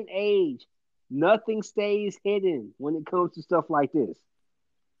day and age, nothing stays hidden when it comes to stuff like this.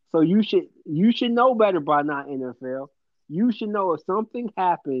 So you should know better by now, NFL. You should know if something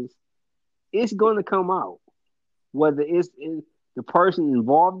happens, it's going to come out. Whether it's the person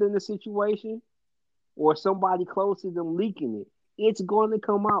involved in the situation or somebody close to them leaking it, it's going to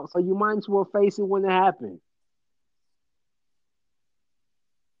come out. So you might as well face it when it happens.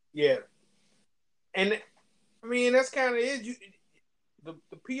 Yeah. And, I mean, that's kind of it. The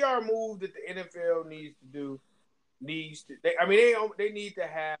PR move that the NFL needs to do they need to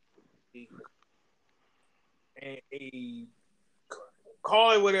have a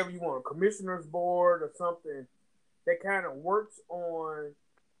call it whatever you want, a commissioner's board or something that kind of works on,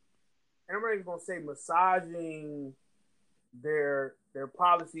 and I'm not even going to say massaging their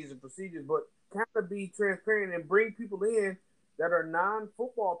policies and procedures, but kind of be transparent and bring people in that are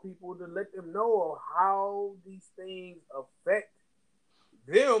non-football people to let them know how these things affect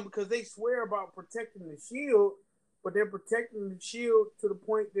them, because they swear about protecting the shield, but they're protecting the shield to the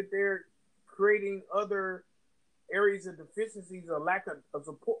point that they're creating other areas of deficiencies or lack of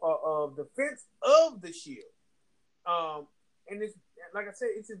support of defense of the shield. And it's like I said,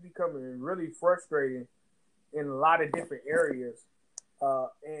 it's just becoming really frustrating in a lot of different areas.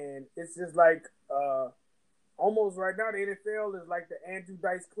 And it's just like almost right now the NFL is like the Andrew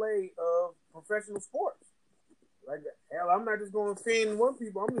Dice Clay of professional sports. Like, hell, I'm not just going to offend one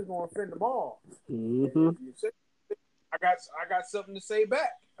people. I'm just going to offend them all. Mm-hmm. I got something to say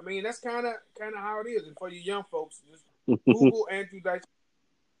back. I mean, that's kind of how it is. And for you young folks, just Google Andrew Dice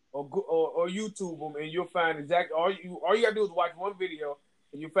or YouTube them, and you'll find exactly all you gotta do is watch one video,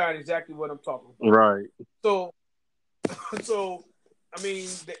 and you'll find exactly what I'm talking about. Right. So I mean,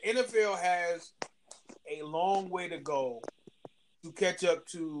 the NFL has a long way to go to catch up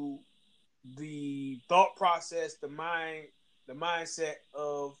to the thought process, the mindset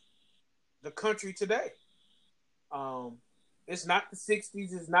of the country today. It's not the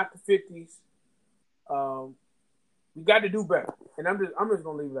 60s, it's not the 50s. You got to do better, and I'm just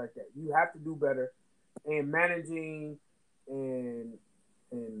gonna leave it like that. You have to do better in managing and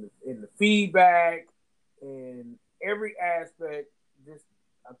in the feedback and every aspect. Just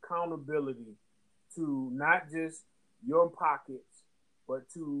accountability to not just your pockets, but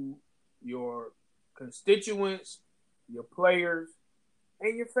to your constituents, your players,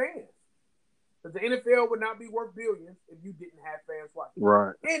 and your fans. Because the NFL would not be worth billions if you didn't have fans watching.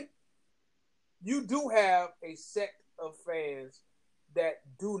 Right. And you do have a sect of fans that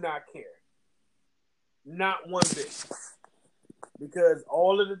do not care. Not one bit. because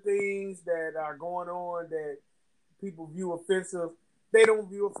all of the things that are going on that people view offensive, they don't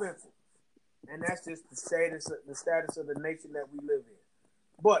view offensive, and that's just the status of the nation that we live in.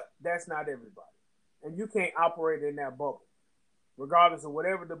 But that's not everybody, and you can't operate in that bubble, regardless of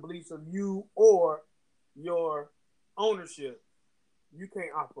whatever the beliefs of you or your ownership. You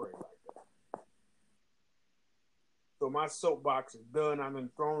can't operate like that. So my soapbox is done. I'm gonna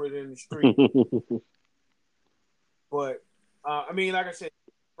throw it in the street. But I mean, like I said,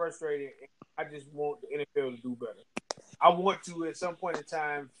 frustrating. I just want the NFL to do better. I want to, at some point in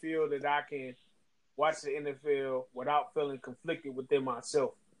time, feel that I can watch the NFL without feeling conflicted within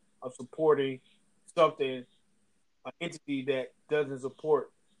myself of supporting something, an entity that doesn't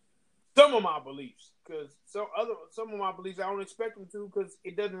support some of my beliefs. Because some of my beliefs I don't expect them to, because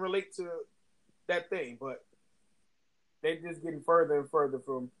it doesn't relate to that thing. But they're just getting further and further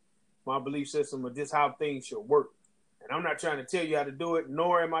from my belief system of just how things should work. And I'm not trying to tell you how to do it,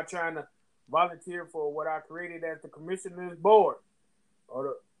 nor am I trying to volunteer for what I created as the commissioner's board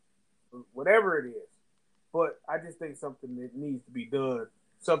or whatever it is. But I just think something that needs to be done,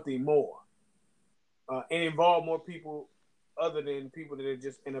 something more, and involve more people other than people that are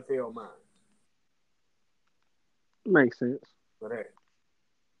just NFL minds. Makes sense. But hey,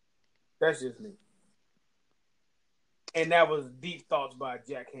 that's just me. And that was Deep Thoughts by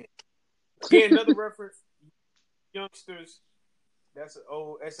Jack Hanson. Again, another reference, youngsters. That's an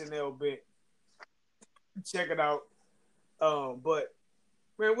old SNL bit. Check it out. But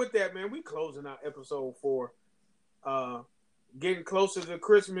man, with that, man, we closing out episode 4. Getting closer to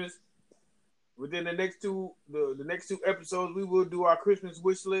Christmas. Within the next two episodes, we will do our Christmas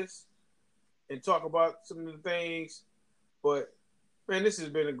wish list and talk about some of the things. But man, this has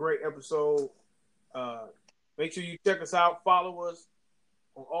been a great episode. Make sure you check us out. Follow us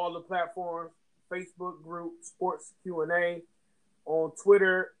on all the platforms. Facebook group Sports Q&A, on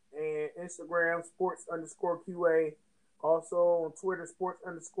Twitter and Instagram sports_QA. Also on Twitter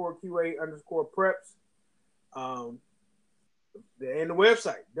sports_QA_preps. And the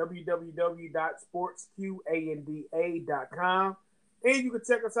website www.sportsqanda.com. And you can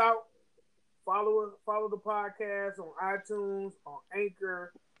check us out. Follow the podcast on iTunes, on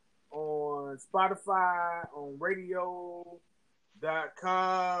Anchor, on Spotify, on radio.com.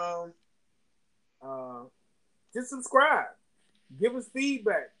 Just subscribe. Give us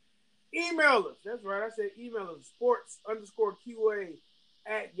feedback. Email us. That's right. I said email us.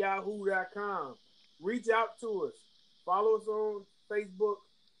 sports_QA@yahoo.com. Reach out to us. Follow us on Facebook.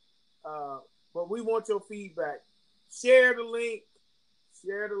 But we want your feedback. Share the link.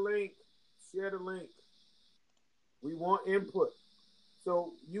 We want input.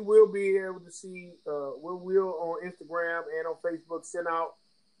 So you will be able to see, we will on Instagram and on Facebook send out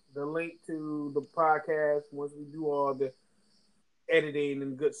the link to the podcast once we do all the editing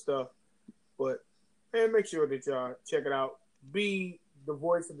and good stuff. But man, make sure that y'all check it out. Be the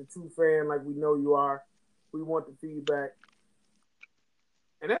voice of the true fan like we know you are. We want the feedback.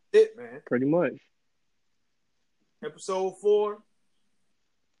 And that's it, man. Pretty much. Episode 4.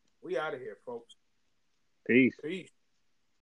 We out of here, folks. Peace. Peace.